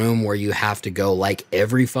little room where you have to go, like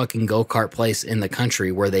every fucking go-kart place in the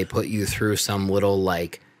country, where they put you through some little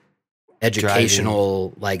like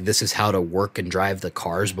educational, like this is how to work and drive the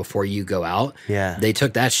cars before you go out. Yeah. They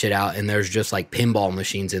took that shit out and there's just like pinball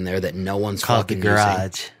machines in there that no one's called the fucking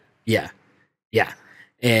garage. using. Yeah. Yeah.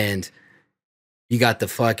 And you got the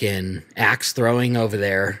fucking axe throwing over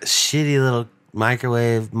there. Shitty little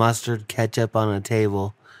microwave mustard ketchup on a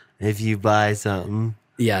table if you buy something.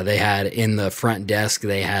 Yeah, they had in the front desk,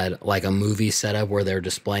 they had like a movie setup where they're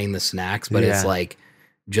displaying the snacks, but it's like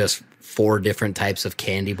just 4 different types of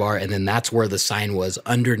candy bar. And then that's where the sign was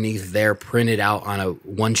underneath there, printed out on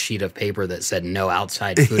one sheet of paper that said no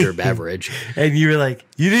outside food or beverage. And you were like,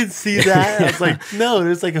 you didn't see that? I was like, no,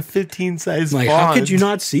 there's like a 15 size like, font. how could you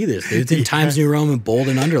not see this? It's in Times New Roman, bold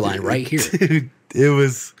and underlined right here. Dude, it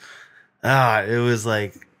was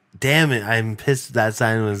like, damn it, I'm pissed that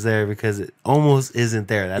sign was there because it almost isn't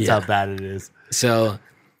there. That's how bad it is. So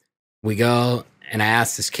we go, and I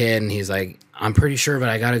asked this kid, and he's like, I'm pretty sure, but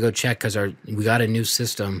I got to go check because we got a new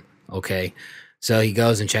system. Okay. So he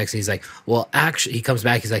goes and checks, and he's like, well, actually, he comes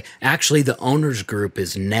back. He's like, actually, the owners group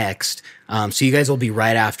is next. So you guys will be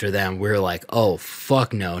right after them. We're like, oh,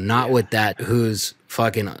 fuck no, not with that. Who's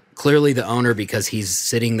fucking clearly the owner because he's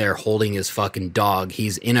sitting there holding his fucking dog.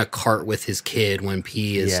 He's in a cart with his kid when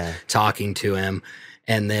P is talking to him.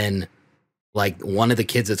 And then Like one of the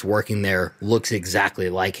kids that's working there looks exactly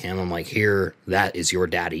like him. I'm like, here, that is your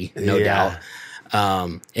daddy, no Yeah.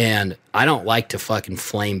 doubt. And I don't like to fucking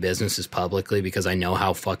flame businesses publicly because I know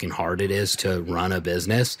how fucking hard it is to run a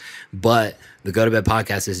business. But the Go to Bed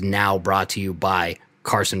podcast is now brought to you by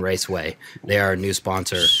Carson Raceway. They are a new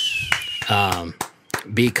sponsor.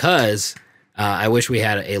 Because I wish we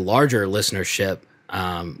had a larger listenership.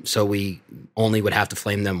 So we only would have to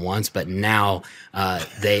flame them once, but now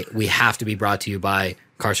we have to be brought to you by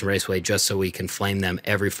Carson Raceway just so we can flame them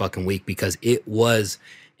every fucking week because it was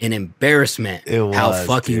an embarrassment how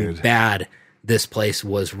fucking bad this place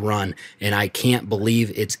was run. And I can't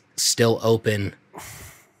believe it's still open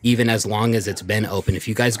even as long as it's been open. If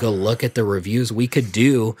you guys go look at the reviews, we could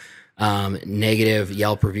do negative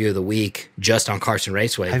Yelp review of the week just on Carson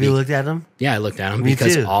Raceway. Have you looked at them? Yeah, I looked at them Me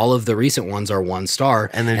because too. all of the recent ones are 1 star,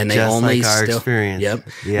 And they're they just only like our still, experience. Yep,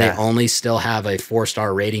 Yeah. they only still have a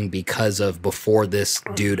 4-star rating because of before this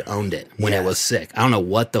dude owned it when it was sick. I don't know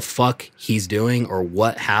what the fuck he's doing or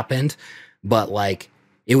what happened, but like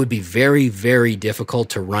it would be very, very difficult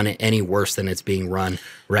to run it any worse than it's being run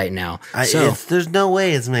right now. There's no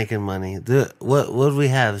way it's making money. What would we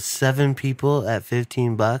have? 7 people at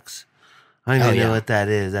 $15? I don't even know what that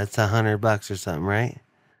is. That's $100 or something, right?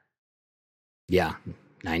 Yeah,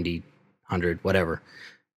 90, 100, whatever.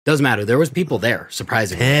 Doesn't matter. There was people there,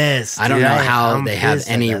 surprisingly. Pissed. I don't dude. know how I'm they have pissed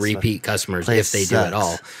that any that's repeat customers place if they do at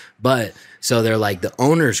all. sucks. But so they're like, the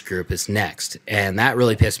owners group is next. And that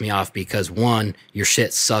really pissed me off because 1, your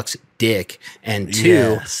shit sucks dick. And 2,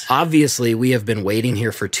 Yes. obviously we have been waiting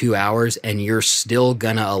here for 2 hours and you're still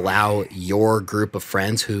going to allow your group of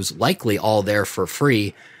friends who's likely all there for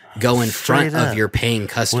free go in front Straight of up. your paying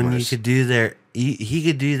customers. When you could do he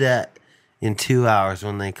could do that in 2 hours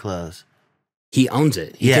when they close. He owns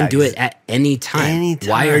it. He Yeah, can do it at any time. Anytime.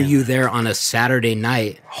 Why are you there on a Saturday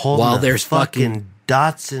night while there's fucking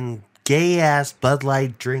Datsun gay ass Bud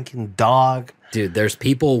Light drinking dog? dude, there's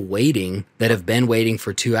people waiting that have been waiting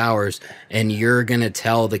for 2 hours, and you're gonna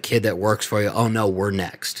tell the kid that works for you, "Oh no, we're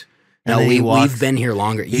next." And No, then he walks- we've been here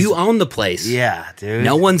longer. You own the place. Yeah, dude.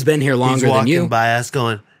 No one's been here He's longer than walking you. by us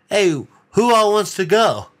going, "Hey, who all wants to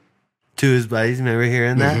go?" To his buddies. Remember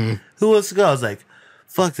hearing that? Mm-hmm. Who wants to go? I was like,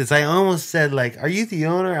 fuck this. I almost said, like, "Are you the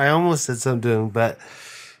owner?" I almost said something to him, but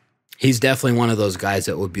He's definitely one of those guys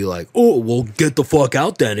that would be like, "Oh, well, get the fuck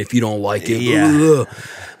out then if you don't like it." Yeah.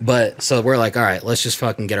 But so we're like, all right, let's just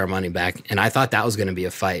fucking get our money back. And I thought that was going to be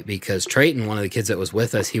a fight because Trayton, one of the kids that was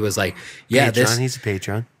with us, he was like, "Yeah, he's a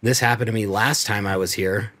patron. this happened to me last time I was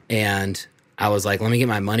here." And I was like, let me get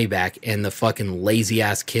my money back. And the fucking lazy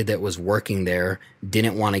ass kid that was working there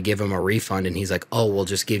didn't want to give him a refund. And he's like, "Oh, we'll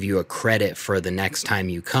just give you a credit for the next time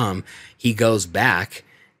you come." He goes back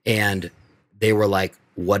and they were like,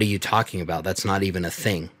 "What are you talking about? That's not even a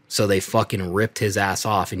thing." So they fucking ripped his ass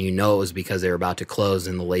off. And you know it was because they were about to close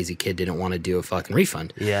and the lazy kid didn't want to do a fucking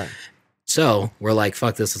refund. Yeah. So we're like,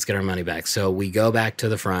 fuck this, let's get our money back. So we go back to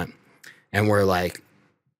the front and we're like,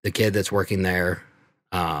 the kid that's working there,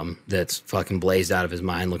 that's fucking blazed out of his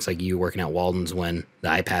mind, looks like you working at Walden's when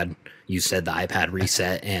you said the iPad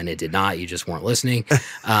reset and it did not, you just weren't listening.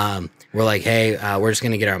 We're like, "Hey, we're just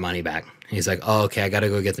going to get our money back." He's like, "Oh, okay, I got to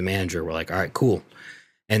go get the manager." We're like, "All right, cool."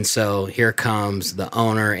 And so here comes the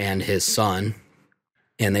owner and his son,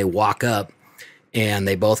 and they walk up and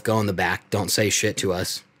they both go in the back, don't say shit to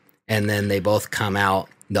us. And then they both come out.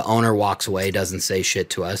 The owner walks away, doesn't say shit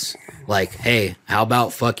to us. Like, "Hey, how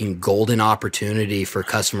about fucking golden opportunity for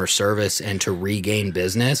customer service and to regain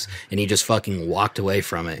business?" And he just fucking walked away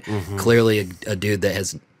from it. Clearly a dude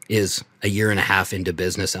that is a year and a half into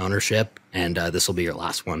business ownership. And this will be your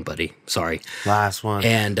last one, buddy. Sorry. Last one.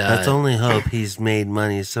 And that's only hope he's made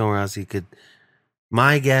money somewhere else he could.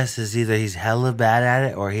 My guess is either he's hella bad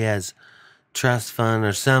at it or he has trust fund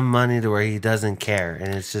or some money to where he doesn't care.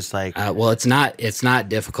 And it's just like, well, it's not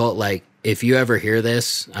difficult. Like, if you ever hear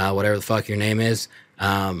this, whatever the fuck your name is,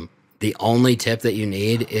 the only tip that you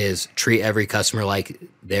need is treat every customer like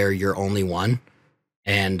they're your only one.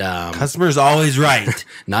 And customer's always right.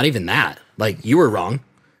 not even that. Like, you were wrong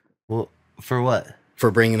Well, for what? for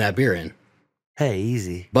bringing that beer in. Hey,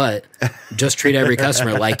 easy. But just treat every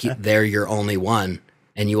customer like they're your only one,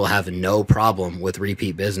 and you will have no problem with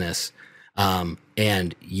repeat business.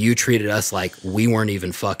 And you treated us like we weren't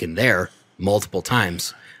even fucking there multiple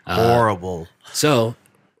times. Horrible. So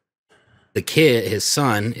the kid, his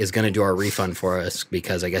son, is going to do our refund for us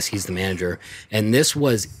because I guess he's the manager. And this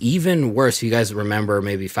was even worse. If you guys remember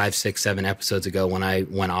maybe 5, 6, 7 episodes ago when I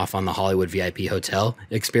went off on the Hollywood VIP hotel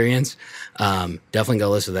experience, definitely go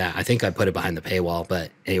listen to that. I think I put it behind the paywall,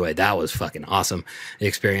 but anyway, that was fucking awesome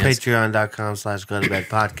experience. Patreon.com/go-to-bed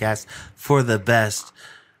podcast for the best.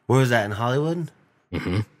 Where was that, in Hollywood?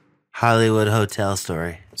 Mm-hmm. Hollywood hotel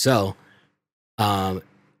story. So, on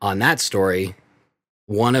that story,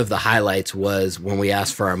 one of the highlights was when we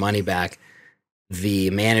asked for our money back, the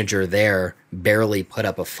manager there barely put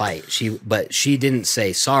up a fight. But she didn't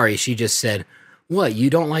say sorry. She just said, "What, you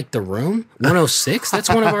don't like the room? 106? That's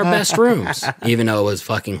one of our best rooms." Even though it was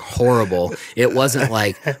fucking horrible. It wasn't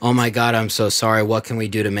like, "Oh my God, I'm so sorry. What can we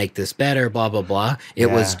do to make this better?" Blah, blah, blah.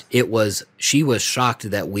 She was shocked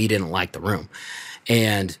that we didn't like the room.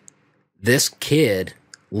 And this kid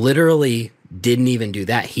literally didn't even do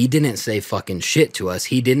that. He didn't say fucking shit to us.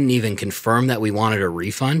 He didn't even confirm that we wanted a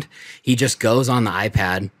refund. He just goes on the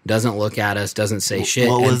iPad, doesn't look at us, doesn't say shit.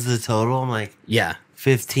 What was the total? I'm like, yeah,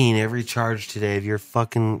 15 every charge today of your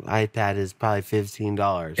fucking iPad is probably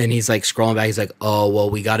 $15. And he's like scrolling back. He's like, "Oh, well,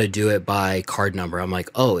 we got to do it by card number." I'm like,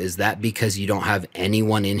 "Oh, is that because you don't have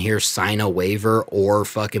anyone in here sign a waiver or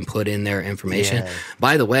fucking put in their information?" Yeah.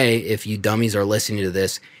 By the way, if you dummies are listening to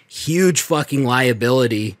this, huge fucking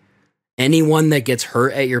liability. Anyone that gets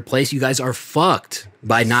hurt at your place, you guys are fucked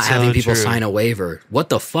by not So having people true. sign a waiver. What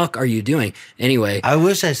the fuck are you doing? Anyway, I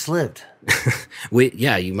wish I slipped.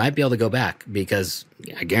 you might be able to go back because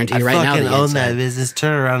I guarantee I you right now, fucking the own inside, that business.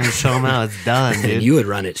 Turn around and show them how it's done, dude. and you would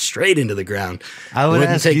run it straight into the ground. I would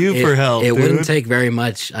Wouldn't ask you for help, It dude. wouldn't take very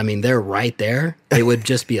much. I mean, they're right there. It would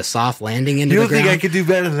just be a soft landing into You the don't think ground. I could do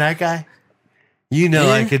better than that guy? You know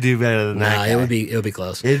Yeah. I could do better than that Nah, guy. it would be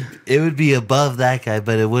close. It would be above that guy,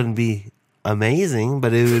 but it wouldn't be amazing,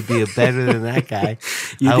 but it would be better than that guy.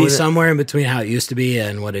 You'd I be would- somewhere in between how it used to be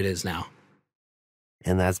and what it is now.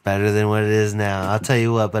 And that's better than what it is now. I'll tell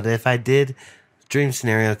you what, but if I did, dream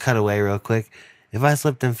scenario, cut away real quick. If I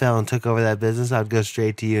slipped and fell and took over that business, I'd go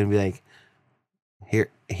straight to you and be like,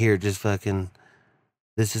 here, just fucking,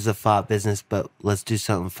 this is a fought business, but let's do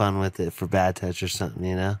something fun with it for Bad Touch or something,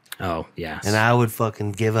 you know? Oh, yes. And I would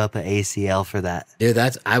fucking give up an ACL for that. Dude,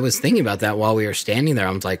 I was thinking about that while we were standing there.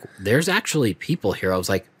 I was like, there's actually people here. I was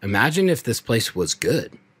like, imagine if this place was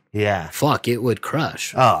good. Yeah. Fuck, it would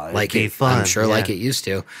crush. Oh, it'd like be it, fun, I'm sure, yeah. like it used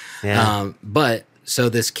to. Yeah. But so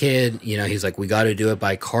this kid, he's like, we got to do it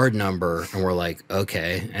by card number, and we're like,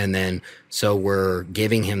 okay. And then so we're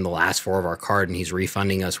giving him the last 4 of our card, and he's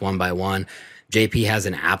refunding us one by one. JP has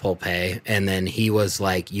an Apple Pay, and then he was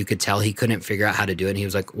like, you could tell he couldn't figure out how to do it. And he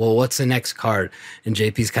was like, well, what's the next card? And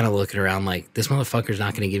JP's kind of looking around like, this motherfucker's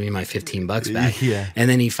not going to give me my $15 back. Yeah. And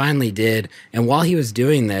then he finally did. And while he was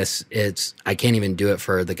doing this, I can't even do it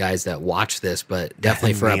for the guys that watch this, but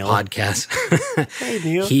definitely for a Neil. podcast. Hey,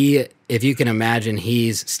 Neil. If you can imagine,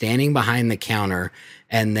 he's standing behind the counter,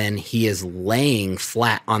 and then he is laying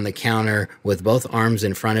flat on the counter with both arms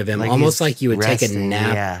in front of him, Like almost he's like you would take a resting,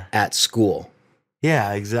 nap yeah. at school.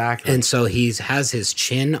 Yeah, exactly. And so he has his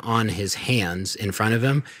chin on his hands in front of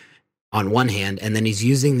him on one hand, and then he's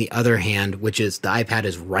using the other hand, which is the iPad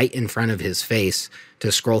is right in front of his face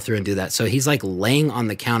to scroll through and do that. So he's like laying on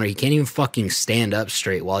the counter. He can't even fucking stand up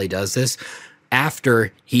straight while he does this.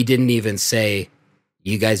 After he didn't even say,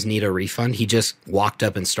 you guys need a refund, he just walked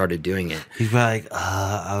up and started doing it. He's probably like,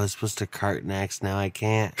 I was supposed to cart next. Now I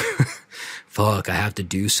can't. Fuck, I have to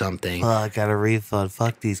do something. I got a refund.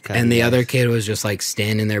 Fuck these guys. And the other kid was just like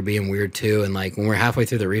standing there being weird too. And like when we're halfway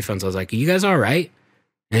through the refunds, I was like, you guys all right?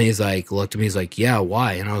 And he's like, looked at me, he's like, yeah,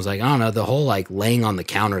 why? And I was like, I don't know. The whole like laying on the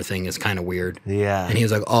counter thing is kind of weird. Yeah. And he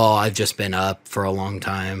was like, oh, I've just been up for a long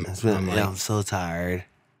time. I'm like, I'm so tired.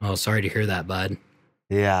 oh, sorry to hear that, bud.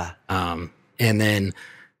 Yeah. And then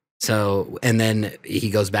he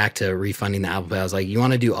goes back to refunding the Apple Pay. I was like, you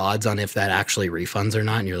want to do odds on if that actually refunds or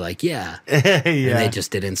not? And you're like, yeah. Yeah. And they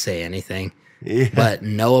just didn't say anything. Yeah. But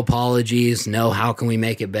no apologies, no how can we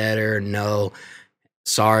make it better, no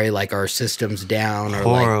sorry, like our system's down, or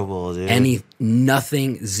horrible, dude.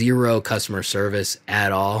 nothing, zero customer service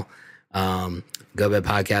at all. Go Bed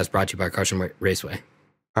Podcast brought to you by Carson Raceway.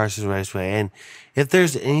 Carson's Raceway. And if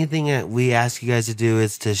there's anything that we ask you guys to do,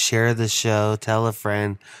 is to share the show, tell a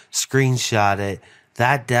friend, screenshot it.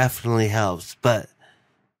 That definitely helps. But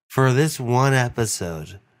for this one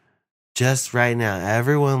episode, just right now,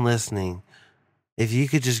 everyone listening, if you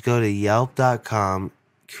could just go to yelp.com,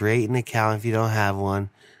 create an account if you don't have one,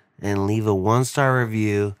 and leave a 1-star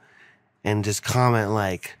review and just comment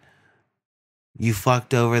like, you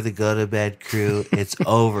fucked over the Go to Bed crew, it's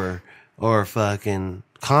over. Or fucking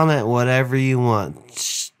comment whatever you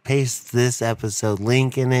want. paste this episode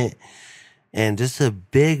link in it. And just a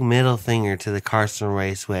big middle finger to the Carson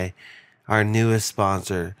Raceway, our newest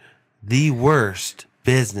sponsor. The worst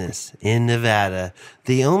business in Nevada.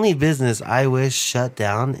 The only business I wish shut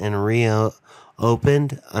down and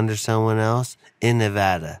reopened under someone else in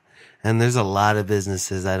Nevada. And there's a lot of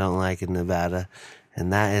businesses I don't like in Nevada.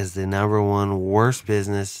 And that is the number one worst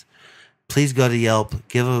business. Please go to Yelp.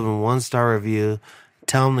 Give them a 1-star review.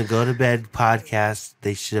 Tell them to go to bed podcast.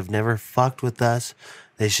 They should have never fucked with us.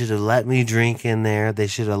 They should have let me drink in there. They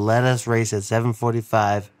should have let us race at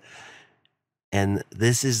 7:45. And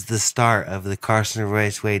this is the start of the Carson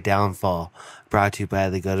Raceway downfall, brought to you by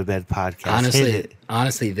the Go to Bed podcast.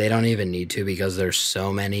 Honestly, they don't even need to because there's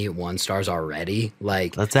so many 1-stars already.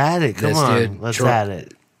 Like, let's add it. Come on, dude, let's add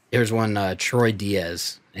it. Here's one, Troy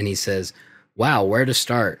Diaz, and he says, "Wow, where to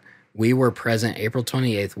start? We were present April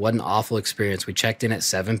 28th. What an awful experience. We checked in at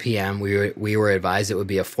 7 p.m. We were advised it would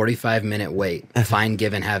be a 45-minute wait. Fine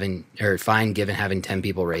given having 10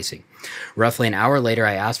 people racing. Roughly an hour later,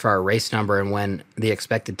 I asked for our race number and when the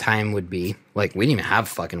expected time would be. Like, we didn't even have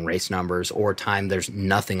fucking race numbers or time. There's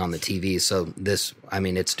nothing on the TV. So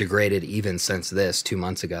it's degraded even since this 2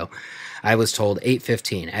 months ago. I was told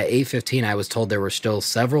 8:15. At 8:15, I was told there were still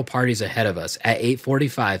several parties ahead of us. At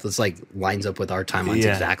 8:45, this lines up with our timelines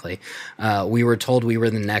exactly. We were told we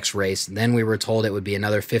were the next race. Then we were told it would be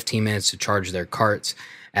another 15 minutes to charge their carts.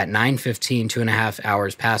 At 9:15, 2.5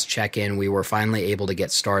 hours past check-in, we were finally able to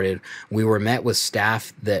get started. We were met with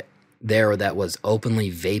staff that was openly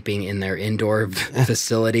vaping in their indoor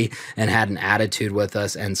facility and had an attitude with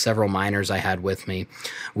us, and several minors I had with me.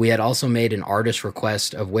 We had also made an artist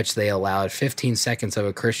request of which they allowed 15 seconds of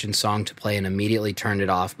a Christian song to play and immediately turned it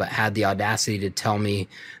off, but had the audacity to tell me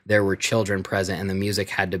there were children present and the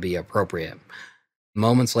music had to be appropriate.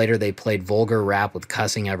 Moments later, they played vulgar rap with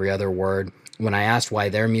cussing every other word. When I asked why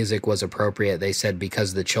their music was appropriate, they said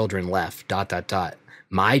because the children left, ...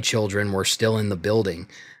 My children were still in the building.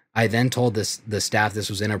 I then told the staff this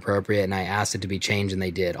was inappropriate, and I asked it to be changed, and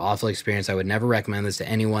they did. Awful experience. I would never recommend this to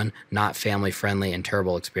anyone. Not family-friendly and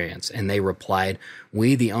terrible experience. And they replied,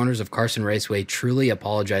 we, the owners of Carson Raceway, truly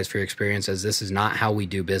apologize for your experience as this is not how we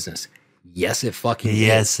do business. Yes, it fucking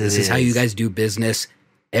is. This is how you guys do business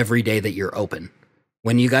every day that you're open.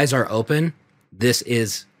 When you guys are open, this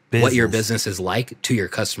is what your business is like to your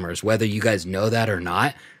customers. Whether you guys know that or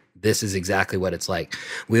not, this is exactly what it's like.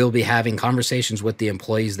 We will be having conversations with the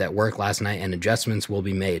employees that worked last night and adjustments will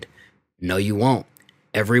be made. No, you won't.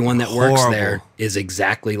 Everyone that works there is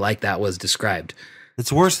exactly like that was described.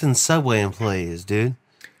 It's worse than Subway employees, dude.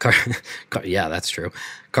 Yeah, that's true.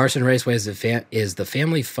 Carson Raceway is the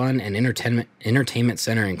family fun and entertainment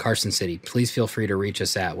center in Carson City. Please feel free to reach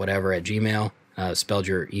us at whatever at Gmail. Spelled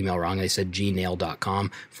your email wrong. They said gnail.com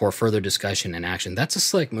for further discussion and action. That's a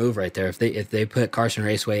slick move right there. If they put Carson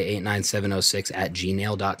Raceway 89706 at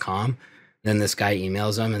gmail.com, then this guy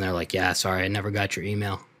emails them and they're like, yeah, sorry, I never got your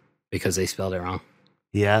email because they spelled it wrong.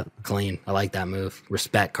 Yeah. Clean. I like that move.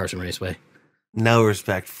 Respect Carson Raceway. No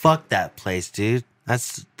respect. Fuck that place, dude.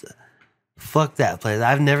 Fuck that place.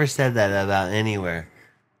 I've never said that about anywhere.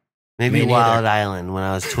 Maybe Wild Island when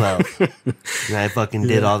I was 12. And I fucking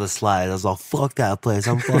did all the slides. I was all, fuck that place.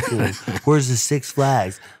 I'm fucking, where's the Six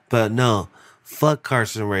Flags? But no, fuck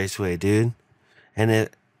Carson Raceway, dude. And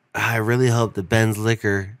I really hope the Ben's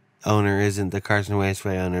Liquor owner isn't the Carson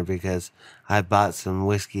Raceway owner because I bought some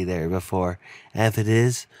whiskey there before. And if it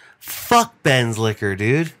is, fuck Ben's Liquor,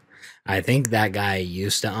 dude. I think that guy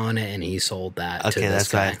used to own it and he sold that to this guy. Okay,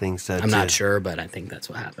 that's why I think so, I'm not sure, but I think that's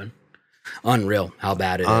what happened. Unreal how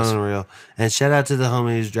bad it is. Unreal. And shout out to the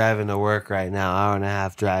homie who's driving to work right now,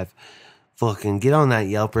 1.5-hour drive. Fucking get on that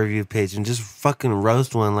Yelp review page and just fucking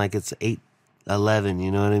roast one like it's 8:11,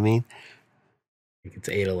 you know what I mean? Like it's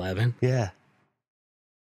 8:11? Yeah.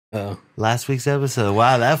 Oh. Last week's episode.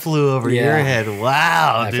 Wow, that flew over your head.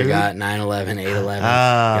 Wow, I dude. forgot 9/11, 8/11.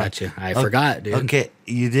 Gotcha. I forgot, dude. Okay,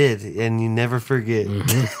 you did, and you never forget.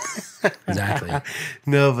 Mm-hmm. Exactly.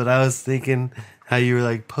 No, but I was thinking how you were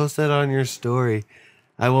like, post that on your story.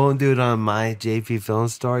 I won't do it on my JP Film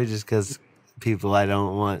story just because people I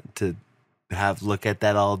don't want to have look at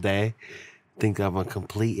that all day think I'm a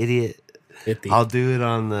complete idiot. 50. I'll do it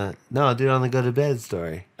on the Go to Bed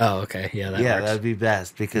story. Oh, okay. Yeah, that works. That'd be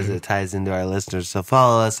best because it ties into our listeners. So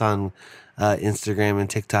follow us on Instagram and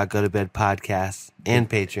TikTok, Go to Bed Podcast, and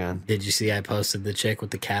Patreon. Did you see I posted the chick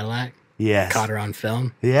with the Cadillac? Yes. Caught her on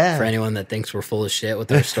film. Yeah. For anyone that thinks we're full of shit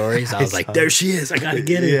with our stories, I was like, there she is. I got to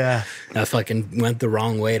get it. Yeah. I fucking went the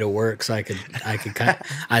wrong way to work so I could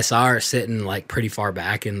I saw her sitting like pretty far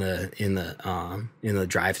back in the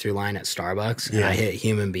drive-through line at Starbucks and I hit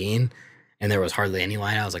human being and there was hardly any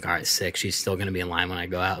line. I was like, all right, sick. She's still going to be in line when I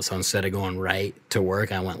go out. So instead of going right to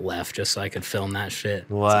work, I went left just so I could film that shit.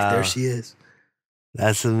 Wow. It's like, there she is.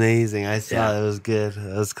 That's amazing. I saw it was good.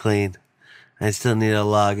 It was clean. I still need to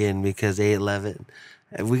log in because 811.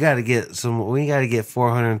 We got to get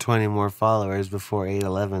 420 more followers before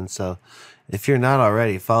 811. So if you're not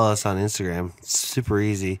already, follow us on Instagram. It's super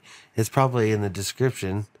easy. It's probably in the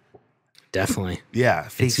description. Definitely. Yeah.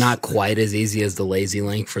 It's not quite as easy as the lazy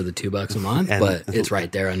link for the $2 a month, but it's right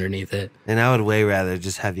there underneath it. And I would way rather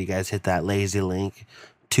just have you guys hit that lazy link.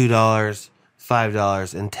 $2,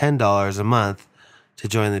 $5, and $10 a month to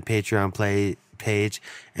join the Patreon page.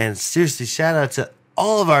 And seriously, shout out to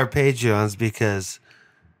all of our Patreons because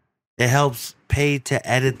it helps pay to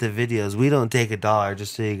edit the videos. We don't take $1,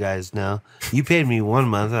 just so you guys know. You paid me 1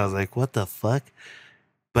 month. I was like, what the fuck?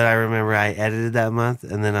 But I remember I edited that month,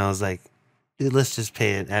 and then I was like, dude, let's just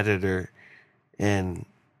pay an editor. And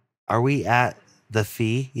are we at the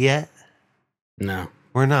fee yet? No.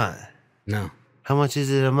 We're not. No. How much is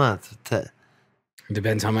it a month? It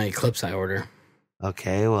depends how many clips I order.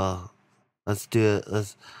 Okay, well, let's do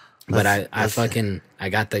it. But I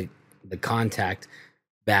got the contact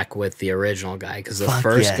back with the original guy because the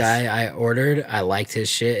first guy I ordered, I liked his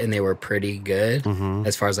shit and they were pretty good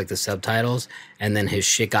as far as like the subtitles. And then his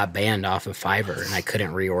shit got banned off of Fiverr and I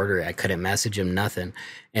couldn't reorder it. I couldn't message him, nothing.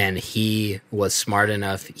 And he was smart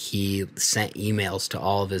enough. He sent emails to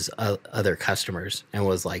all of his other customers and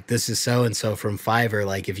was like, this is so-and-so from Fiverr.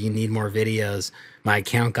 Like, if you need more videos, my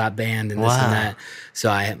account got banned and this and that. So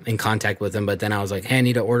I am in contact with him. But then I was like, hey, I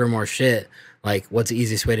need to order more shit. Like, what's the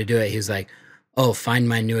easiest way to do it? He was like, oh, find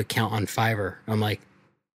my new account on Fiverr. I'm like,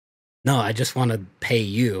 no, I just want to pay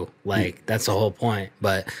you. Like, that's the whole point.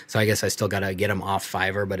 But so I guess I still got to get him off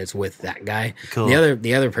Fiverr, but it's with that guy. Cool.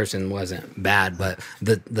 The other person wasn't bad, but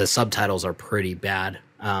the subtitles are pretty bad.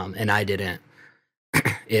 And I didn't.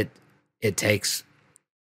 It takes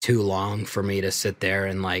too long for me to sit there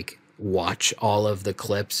and like watch all of the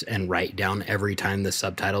clips and write down every time the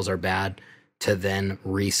subtitles are bad to then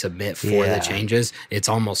resubmit for the changes. It's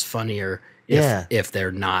almost funnier if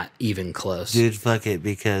they're not even close. Dude, fuck it,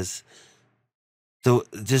 because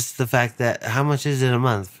just the fact that, how much is it a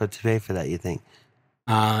month to pay for that, you think?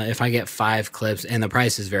 If I get 5 clips, and the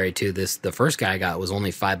prices vary too. The first guy I got was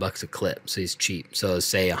only $5 a clip, so he's cheap. So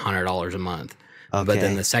say $100 a month. Okay. But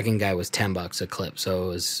then the second guy was $10 a clip,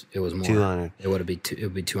 so it was more. 200. It would be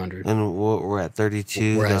 200. And we're at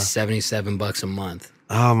 32. We're at $77 a month.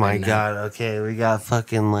 Oh my god! Okay, we got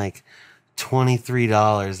fucking like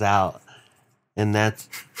 $23 out, and that's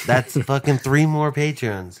fucking 3 more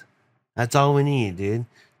Patreons. That's all we need, dude.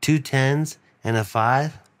 2 10s and a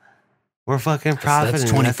 5. We're fucking profiting.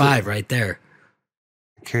 That's 25 right there.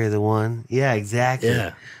 Carry the 1. Yeah, exactly.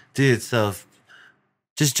 Yeah, dude. So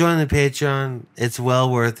just join the Patreon. It's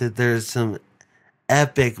well worth it. There's some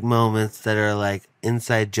epic moments that are like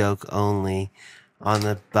inside joke only on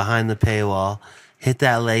the behind the paywall. Hit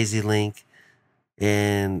that lazy link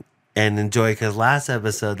and enjoy, because last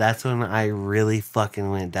episode, that's when I really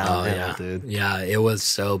fucking went downhill, dude. Yeah, it was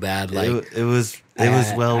so bad. Like it was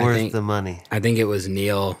well worth the money. I think it was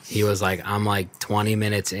Neil. He was like, I'm like 20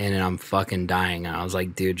 minutes in and I'm fucking dying. And I was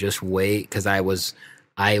like, dude, just wait, because I was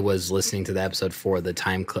listening to the episode for the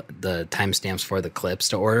timestamps for the clips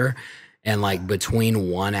to order. And like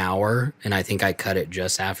between 1 hour, and I think I cut it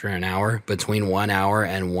just after an hour, between 1 hour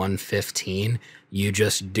and 1:15, you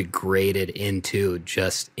just degraded into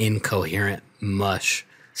just incoherent mush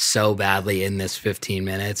so badly in this 15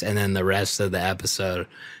 minutes. And then the rest of the episode,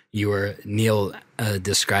 Neil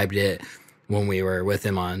described it when we were with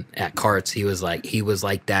him at Carts. He was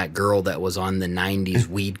like that girl that was on the 90s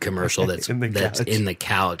weed commercial that's in the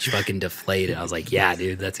couch fucking deflated. I was like, yeah,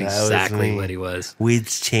 dude, that's exactly what he was.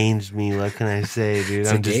 Weed's changed me. What can I say, dude?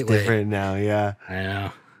 I'm just different now. Yeah, I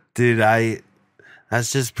know, dude.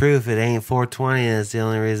 That's just proof it ain't 420. That's the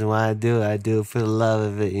only reason why I do it. I do it for the love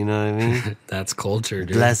of it. You know what I mean? That's culture,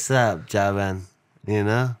 dude. Bless up, Javan. You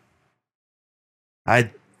know, I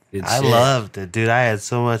loved it, dude. I had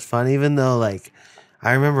so much fun. Even though, like,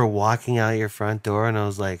 I remember walking out your front door and I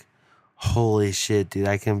was like, holy shit, dude,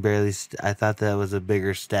 I can barely I thought that was a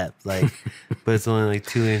bigger step, like, but it's only like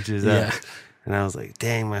 2 inches up. And I was like,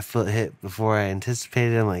 dang, my foot hit before I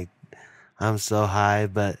anticipated. I'm like, I'm so high,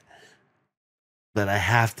 but I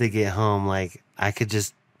have to get home. Like, I could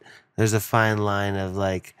just, there's a fine line of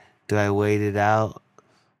like, do I wait it out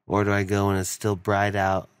or do I go when it's still bright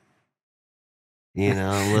out? You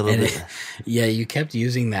know, a little bit. Yeah, you kept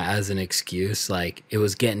using that as an excuse. Like, it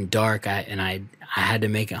was getting dark, I had to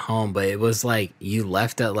make it home. But it was like you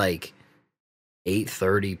left at like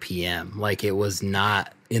 8:30 p.m. Like it was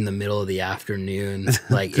not in the middle of the afternoon.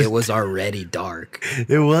 Like it was already dark.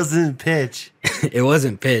 It wasn't pitch. It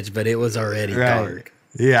wasn't pitch, but it was already dark.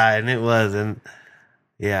 Yeah, and it was. And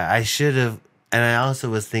yeah, I should have. And I also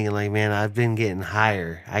was thinking, like, man, I've been getting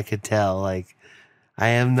higher. I could tell. Like,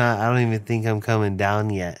 I don't even think I'm coming down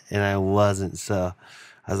yet. And I wasn't. So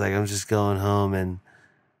I was like, I'm just going home. And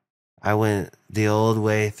I went the old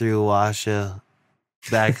way through Washoe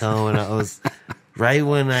back home. And I was right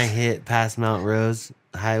when I hit past Mount Rose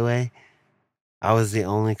Highway, I was the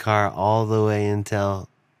only car all the way until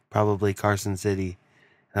probably Carson City.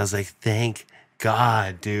 And I was like, thank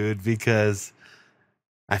God, dude, because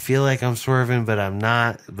I feel like I'm swerving, but I'm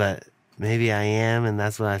not. But maybe I am, and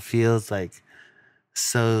that's what I feel. It's like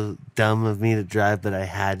so dumb of me to drive, but I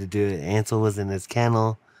had to do it. Ansel was in his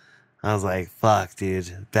kennel. I was like, fuck,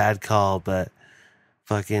 dude, bad call, but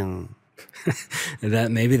fucking.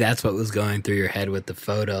 Maybe that's what was going through your head with the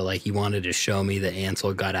photo. Like you wanted to show me that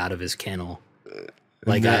Ansel got out of his kennel.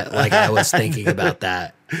 Like I was thinking about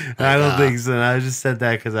that. Like, I don't think so. I just said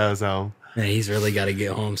that because I was home. And he's really got to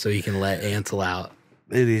get home so he can let Ansel out.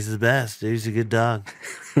 Dude, he's the best. Dude, he's a good dog.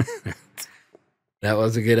 That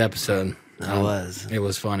was a good episode. It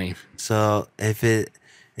was funny. So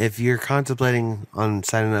if you're contemplating on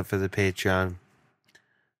signing up for the Patreon,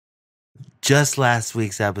 just last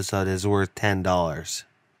week's episode is worth $10.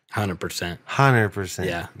 100%. 100%.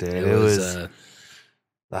 Yeah, dude. It was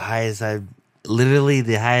the highest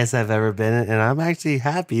I've ever been, and I'm actually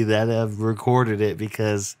happy that I've recorded it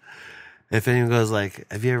because if anyone goes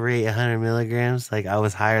like, have you ever ate 100 milligrams? Like I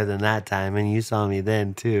was higher than that time, and you saw me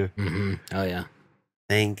then too. Mm-hmm. Oh yeah.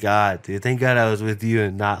 Thank God, dude. Thank God I was with you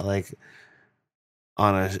and not like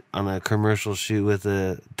on a commercial shoot with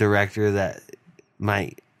a director that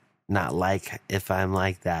might not like if I'm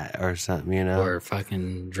like that or something, you know? Or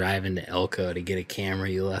fucking driving to Elko to get a camera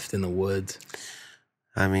you left in the woods.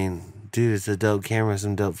 I mean, dude, it's a dope camera,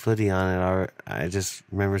 some dope footy on it. I just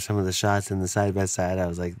remember some of the shots in the side by side. I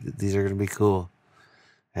was like, these are gonna be cool,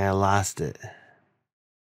 and I lost it.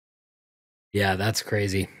 Yeah, that's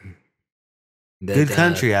crazy. Good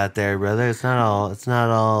country out there, brother. It's not all.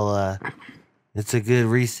 It's a good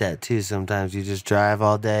reset too. Sometimes you just drive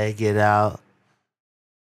all day, get out.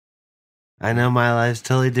 I know my life's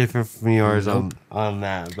totally different from yours on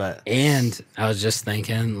that, but and I was just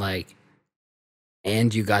thinking like.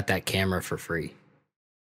 And you got that camera for free.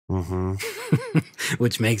 Mm-hmm.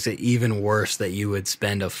 Which makes it even worse that you would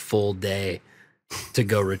spend a full day to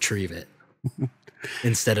go retrieve it.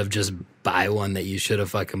 Instead of just buy one that you should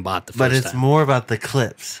have fucking bought the first time. But it's more about the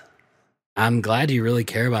clips. I'm glad you really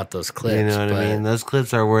care about those clips. You know what I mean? Those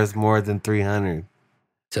clips are worth more than $300.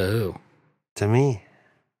 To who? To me.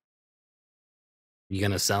 You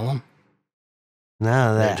gonna sell them?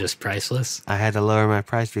 No, They're just priceless. I had to lower my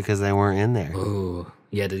price because they weren't in there. Ooh,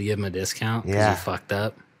 you had to give them a discount because Yeah. you fucked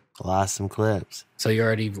up. Lost some clips. So you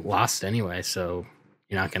already lost anyway, so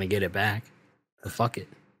you're not gonna get it back. So fuck it.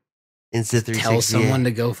 Insta 360. Tell someone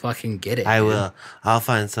to go fucking get it. I man. will. I'll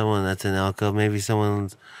find someone that's in Elko. Maybe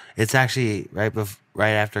someone's. It's actually right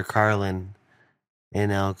after Carlin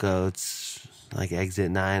in Elko. It's like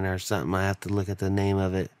exit 9 or something. I have to look at the name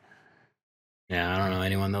of it. Yeah, I don't know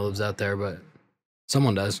anyone that lives out there, but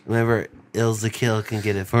someone does. Whoever Ills the Kill can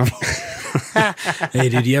get it for me. Hey,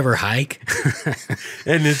 did you ever hike?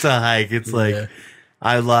 And it's a hike. It's like Yeah.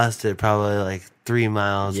 I lost it probably like 3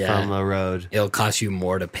 miles Yeah. from a road. It'll cost you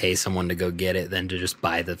more to pay someone to go get it than to just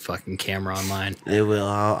buy the fucking camera online. It will.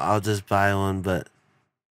 I'll just buy one, but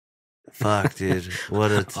fuck, dude,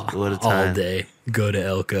 what a time. All day. Go to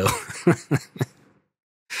Elko.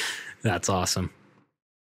 That's awesome.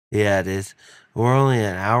 Yeah, it is. We're only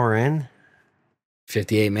an hour in.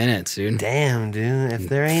 58 minutes, dude. Damn, dude. If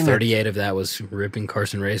there ain't 38 of that was ripping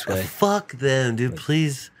Carson Raceway. fuck them, dude.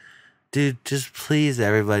 Please, dude, just please,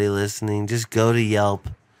 everybody listening, just go to Yelp.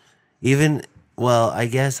 I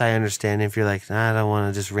guess I understand if you're like, nah, I don't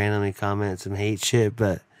want to just randomly comment some hate shit,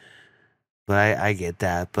 but I get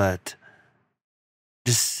that. But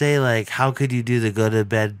just say like, how could you do the Go to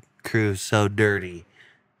Bed crew so dirty?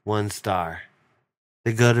 1 star.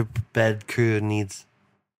 The Go to Bed crew needs.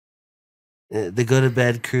 The Go to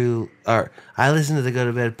Bed crew, or I listen to the Go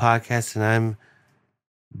to Bed podcast, and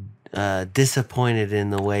I'm disappointed in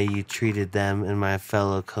the way you treated them and my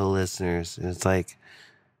fellow co-listeners. And it's like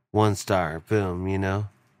 1 star, boom, you know.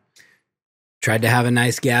 Tried to have a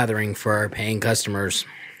nice gathering for our paying customers,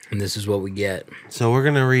 and this is what we get. So we're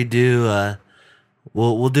gonna redo.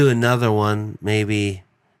 We'll do another one maybe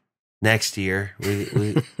next year.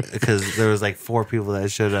 We because there was like 4 people that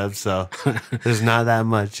showed up, so there's not that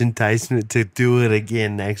much enticement to do it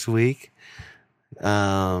again next week.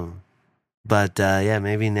 But yeah,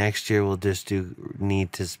 maybe next year we'll just do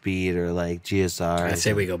Need to Speed or like GSR. I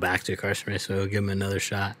say we go back to Carson Raceway. We'll give him another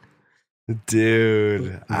shot. Dude,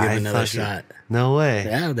 Give him another shot. No way.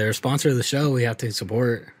 Yeah, they're a sponsor of the show. We have to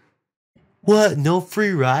support. What? No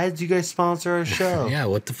free rides? You guys sponsor our show? Yeah,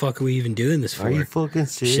 what the fuck are we even doing this for? Are you fucking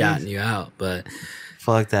serious? Shouting you out, but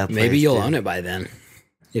fuck that place, maybe you'll dude. own it by then.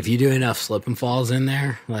 If you do enough slip and falls in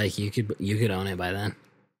there, like you could own it by then.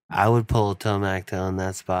 I would pull a Tomac to own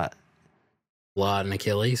that spot. Lot and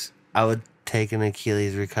Achilles. I would take an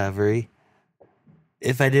Achilles recovery.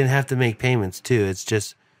 If I didn't have to make payments too, it's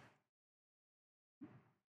just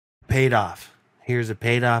paid off. Here's a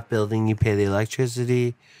paid off building. You pay the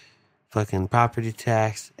electricity, fucking property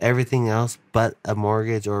tax, everything else but a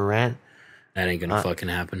mortgage or rent. That ain't gonna fucking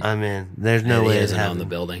happen. I'm in. There's no And way he it doesn't own happened. the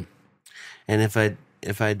building. And if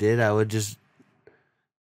I did, I'd just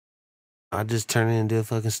turn it into a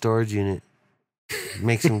fucking storage unit.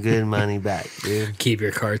 Make some good money back, dude. Keep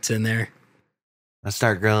your carts in there. I'll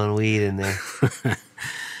start growing weed in there. That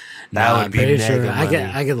would I'm be pretty mega sure. money.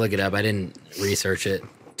 I could look it up. I didn't research it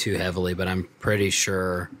too heavily, but I'm pretty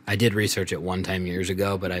sure I did research it one time years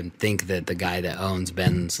ago. But I think that the guy that owns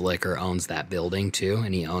Ben's Liquor owns that building too,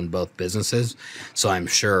 and he owned both businesses. So I'm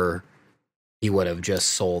sure he would have just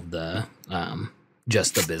sold the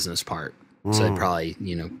just the business part. So it probably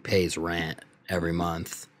pays rent every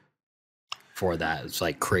month for that. It's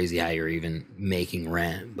like crazy how you're even making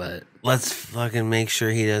rent, but Let's fucking make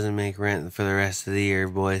sure he doesn't make rent for the rest of the year,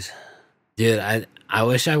 boys. dude, I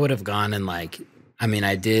wish I would have gone and I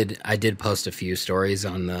did post a few stories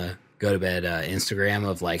on the Go to Bed Instagram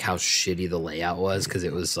of like how shitty the layout was, because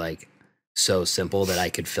it was like so simple that I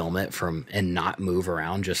could film it from and not move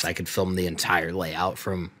around. Just I could film the entire layout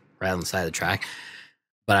from right on the side of the track.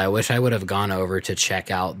 But I wish I would have gone over to check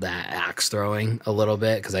out that axe throwing a little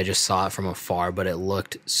bit, because I just saw it from afar, but it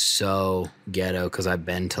looked so ghetto because I've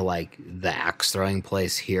been to like the axe throwing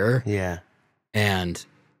place here. Yeah. And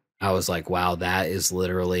I was like, wow, that is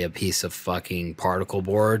literally a piece of fucking particle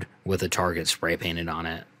board with a Target spray painted on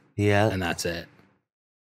it. Yeah. And that's it.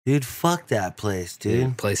 Dude, fuck that place,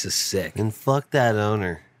 dude. The place is sick. And fuck that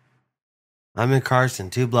owner. I'm in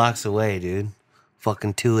Carson, 2 blocks away, dude.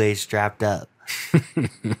 Fucking 2A strapped up.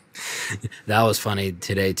 That was funny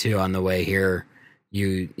today too. On the way here,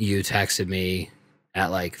 you texted me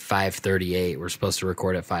at like 5:38. We're supposed to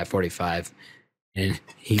record at 5:45, and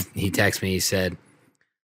he texted me. He said,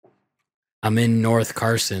 "I'm in North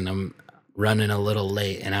Carson. I'm running a little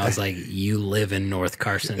late." And I was like, "You live in North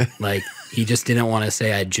Carson?" Like he just didn't want to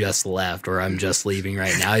say I just left or I'm just leaving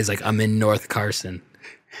right now. He's like, "I'm in North Carson."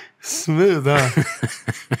 Smooth, huh?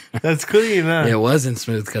 That's clean, huh? It wasn't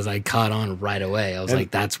smooth because I caught on right away. I was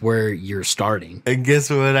like, "That's where you're starting." And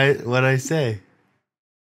guess what I say?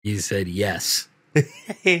 You said yes.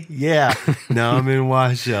 Yeah. No, I'm in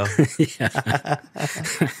Washoe. Yeah.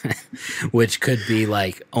 Which could be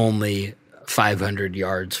like only 500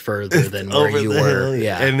 yards further than where Over you the were. hill,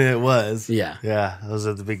 Yeah. And it was. Yeah. Yeah. I was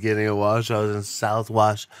at the beginning of Washoe. I was in South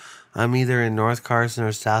Wash. I'm either in North Carson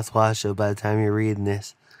or South Washoe by the time you're reading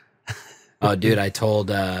this. Oh, dude, I told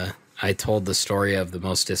the story of the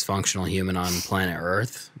most dysfunctional human on planet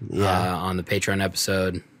Earth on the Patreon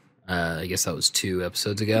episode. I guess that was 2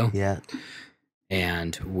 episodes ago. Yeah.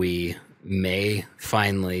 And we may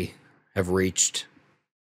finally have reached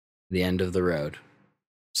the end of the road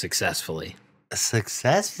successfully.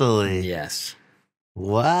 Successfully. Yes.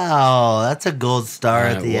 Wow. That's a gold star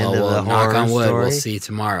at the end of the horror knock on wood. story. We'll see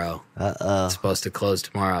tomorrow. Uh-oh. It's supposed to close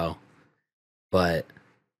tomorrow, but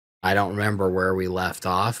I don't remember where we left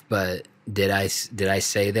off. But did I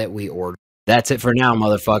say that we ordered? That's it for now,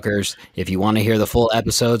 motherfuckers. If you want to hear the full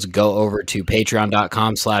episodes, go over to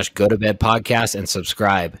patreon.com/go-to-bed-podcast and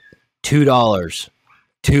subscribe. $2.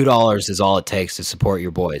 $2 is all it takes to support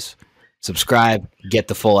your boys. Subscribe, get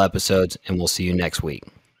the full episodes, and we'll see you next week.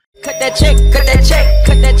 Cut that check, cut that check,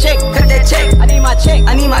 cut that check, cut that check. I need my check,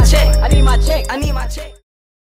 I need my check, I need my check, I need my check.